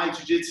with my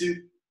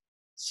jiu-jitsu.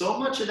 So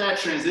much of that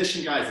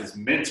transition, guys, is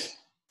mental,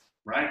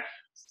 right?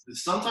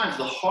 sometimes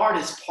the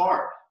hardest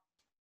part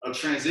of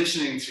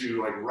transitioning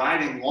to like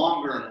riding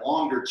longer and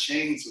longer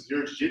chains with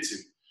your jiu-jitsu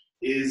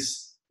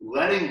is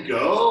letting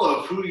go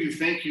of who you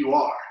think you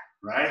are,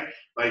 right?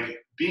 Like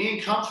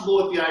being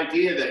comfortable with the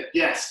idea that,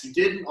 yes, you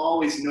didn't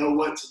always know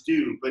what to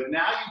do, but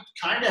now you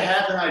kind of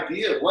have an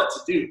idea of what to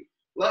do.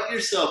 Let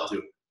yourself do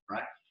it,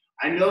 right?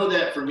 I know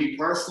that for me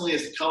personally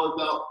as a color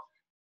belt,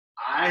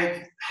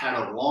 I had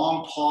a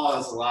long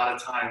pause a lot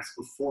of times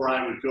before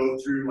I would go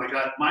through, like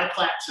my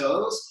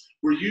plateaus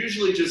were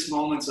usually just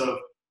moments of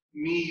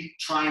me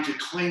trying to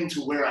cling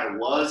to where I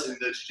was in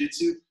the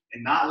jiu-jitsu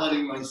and not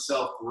letting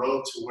myself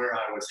grow to where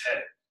I was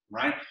headed,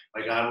 right?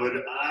 Like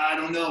I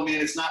don't know, man,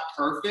 it's not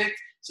perfect,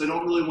 so I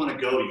don't really want to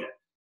go yet.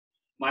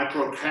 My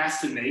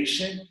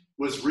procrastination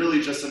was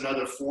really just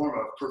another form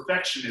of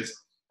perfectionism,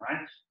 right?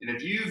 And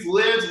if you've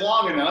lived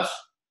long enough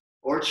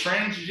or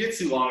trained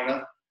jiu-jitsu long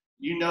enough,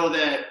 you know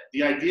that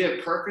the idea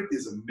of perfect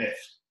is a myth,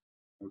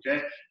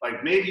 okay?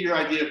 Like maybe your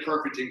idea of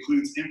perfect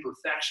includes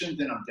imperfection,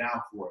 then I'm down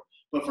for it.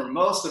 But for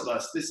most of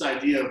us, this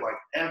idea of like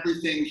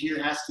everything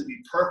here has to be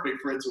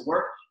perfect for it to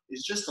work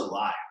is just a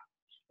lie.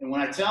 And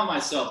when I tell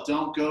myself,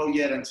 don't go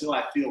yet until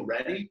I feel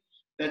ready,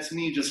 that's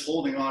me just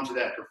holding on to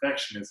that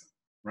perfectionism,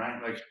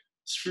 right? Like,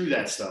 screw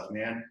that stuff,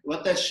 man.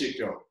 Let that shit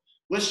go.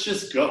 Let's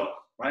just go,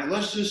 right?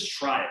 Let's just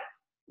try it.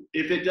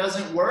 If it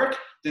doesn't work,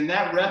 then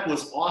that rep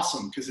was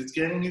awesome because it's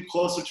getting you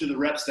closer to the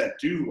reps that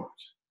do work.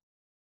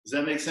 Does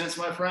that make sense,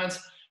 my friends?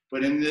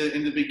 But in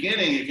the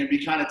beginning, it can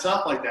be kind of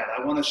tough like that.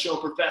 I want to show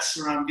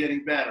professor I'm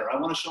getting better. I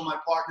want to show my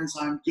partners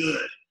I'm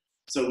good.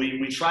 So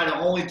we try to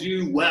only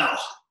do well.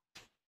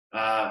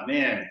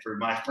 Man, for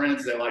my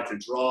friends that like to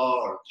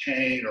draw or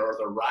paint or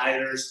the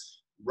riders,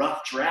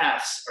 rough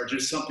drafts are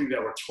just something that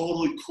we're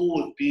totally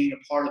cool with being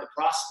a part of the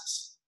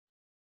process.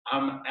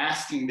 I'm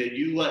asking that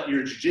you let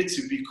your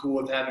jiu-jitsu be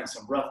cool with having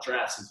some rough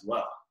drafts as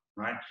well,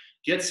 right?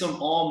 Get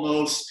some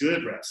almost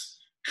good reps.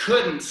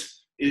 Couldn't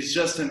is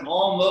just an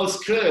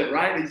almost could,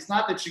 right? It's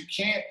not that you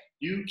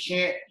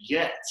can't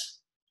yet.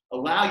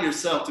 Allow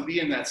yourself to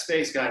be in that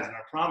space, guys, and I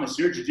promise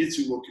your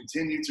jiu-jitsu will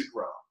continue to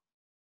grow.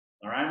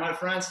 All right, my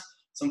friends?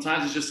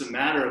 Sometimes it's just a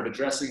matter of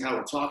addressing how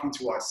we're talking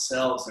to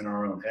ourselves in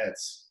our own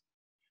heads.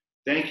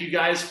 Thank you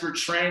guys for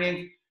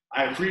training.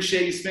 I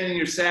appreciate you spending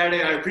your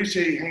Saturday. I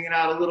appreciate you hanging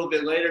out a little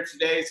bit later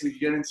today so we can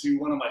get into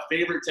one of my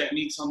favorite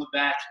techniques on the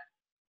back.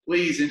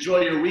 Please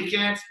enjoy your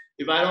weekend.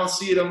 If I don't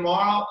see you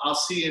tomorrow, I'll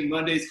see you in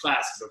Monday's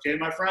classes. Okay,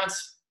 my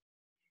friends?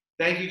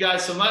 Thank you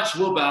guys so much.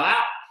 We'll bow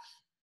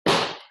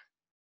out.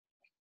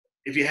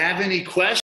 If you have any questions,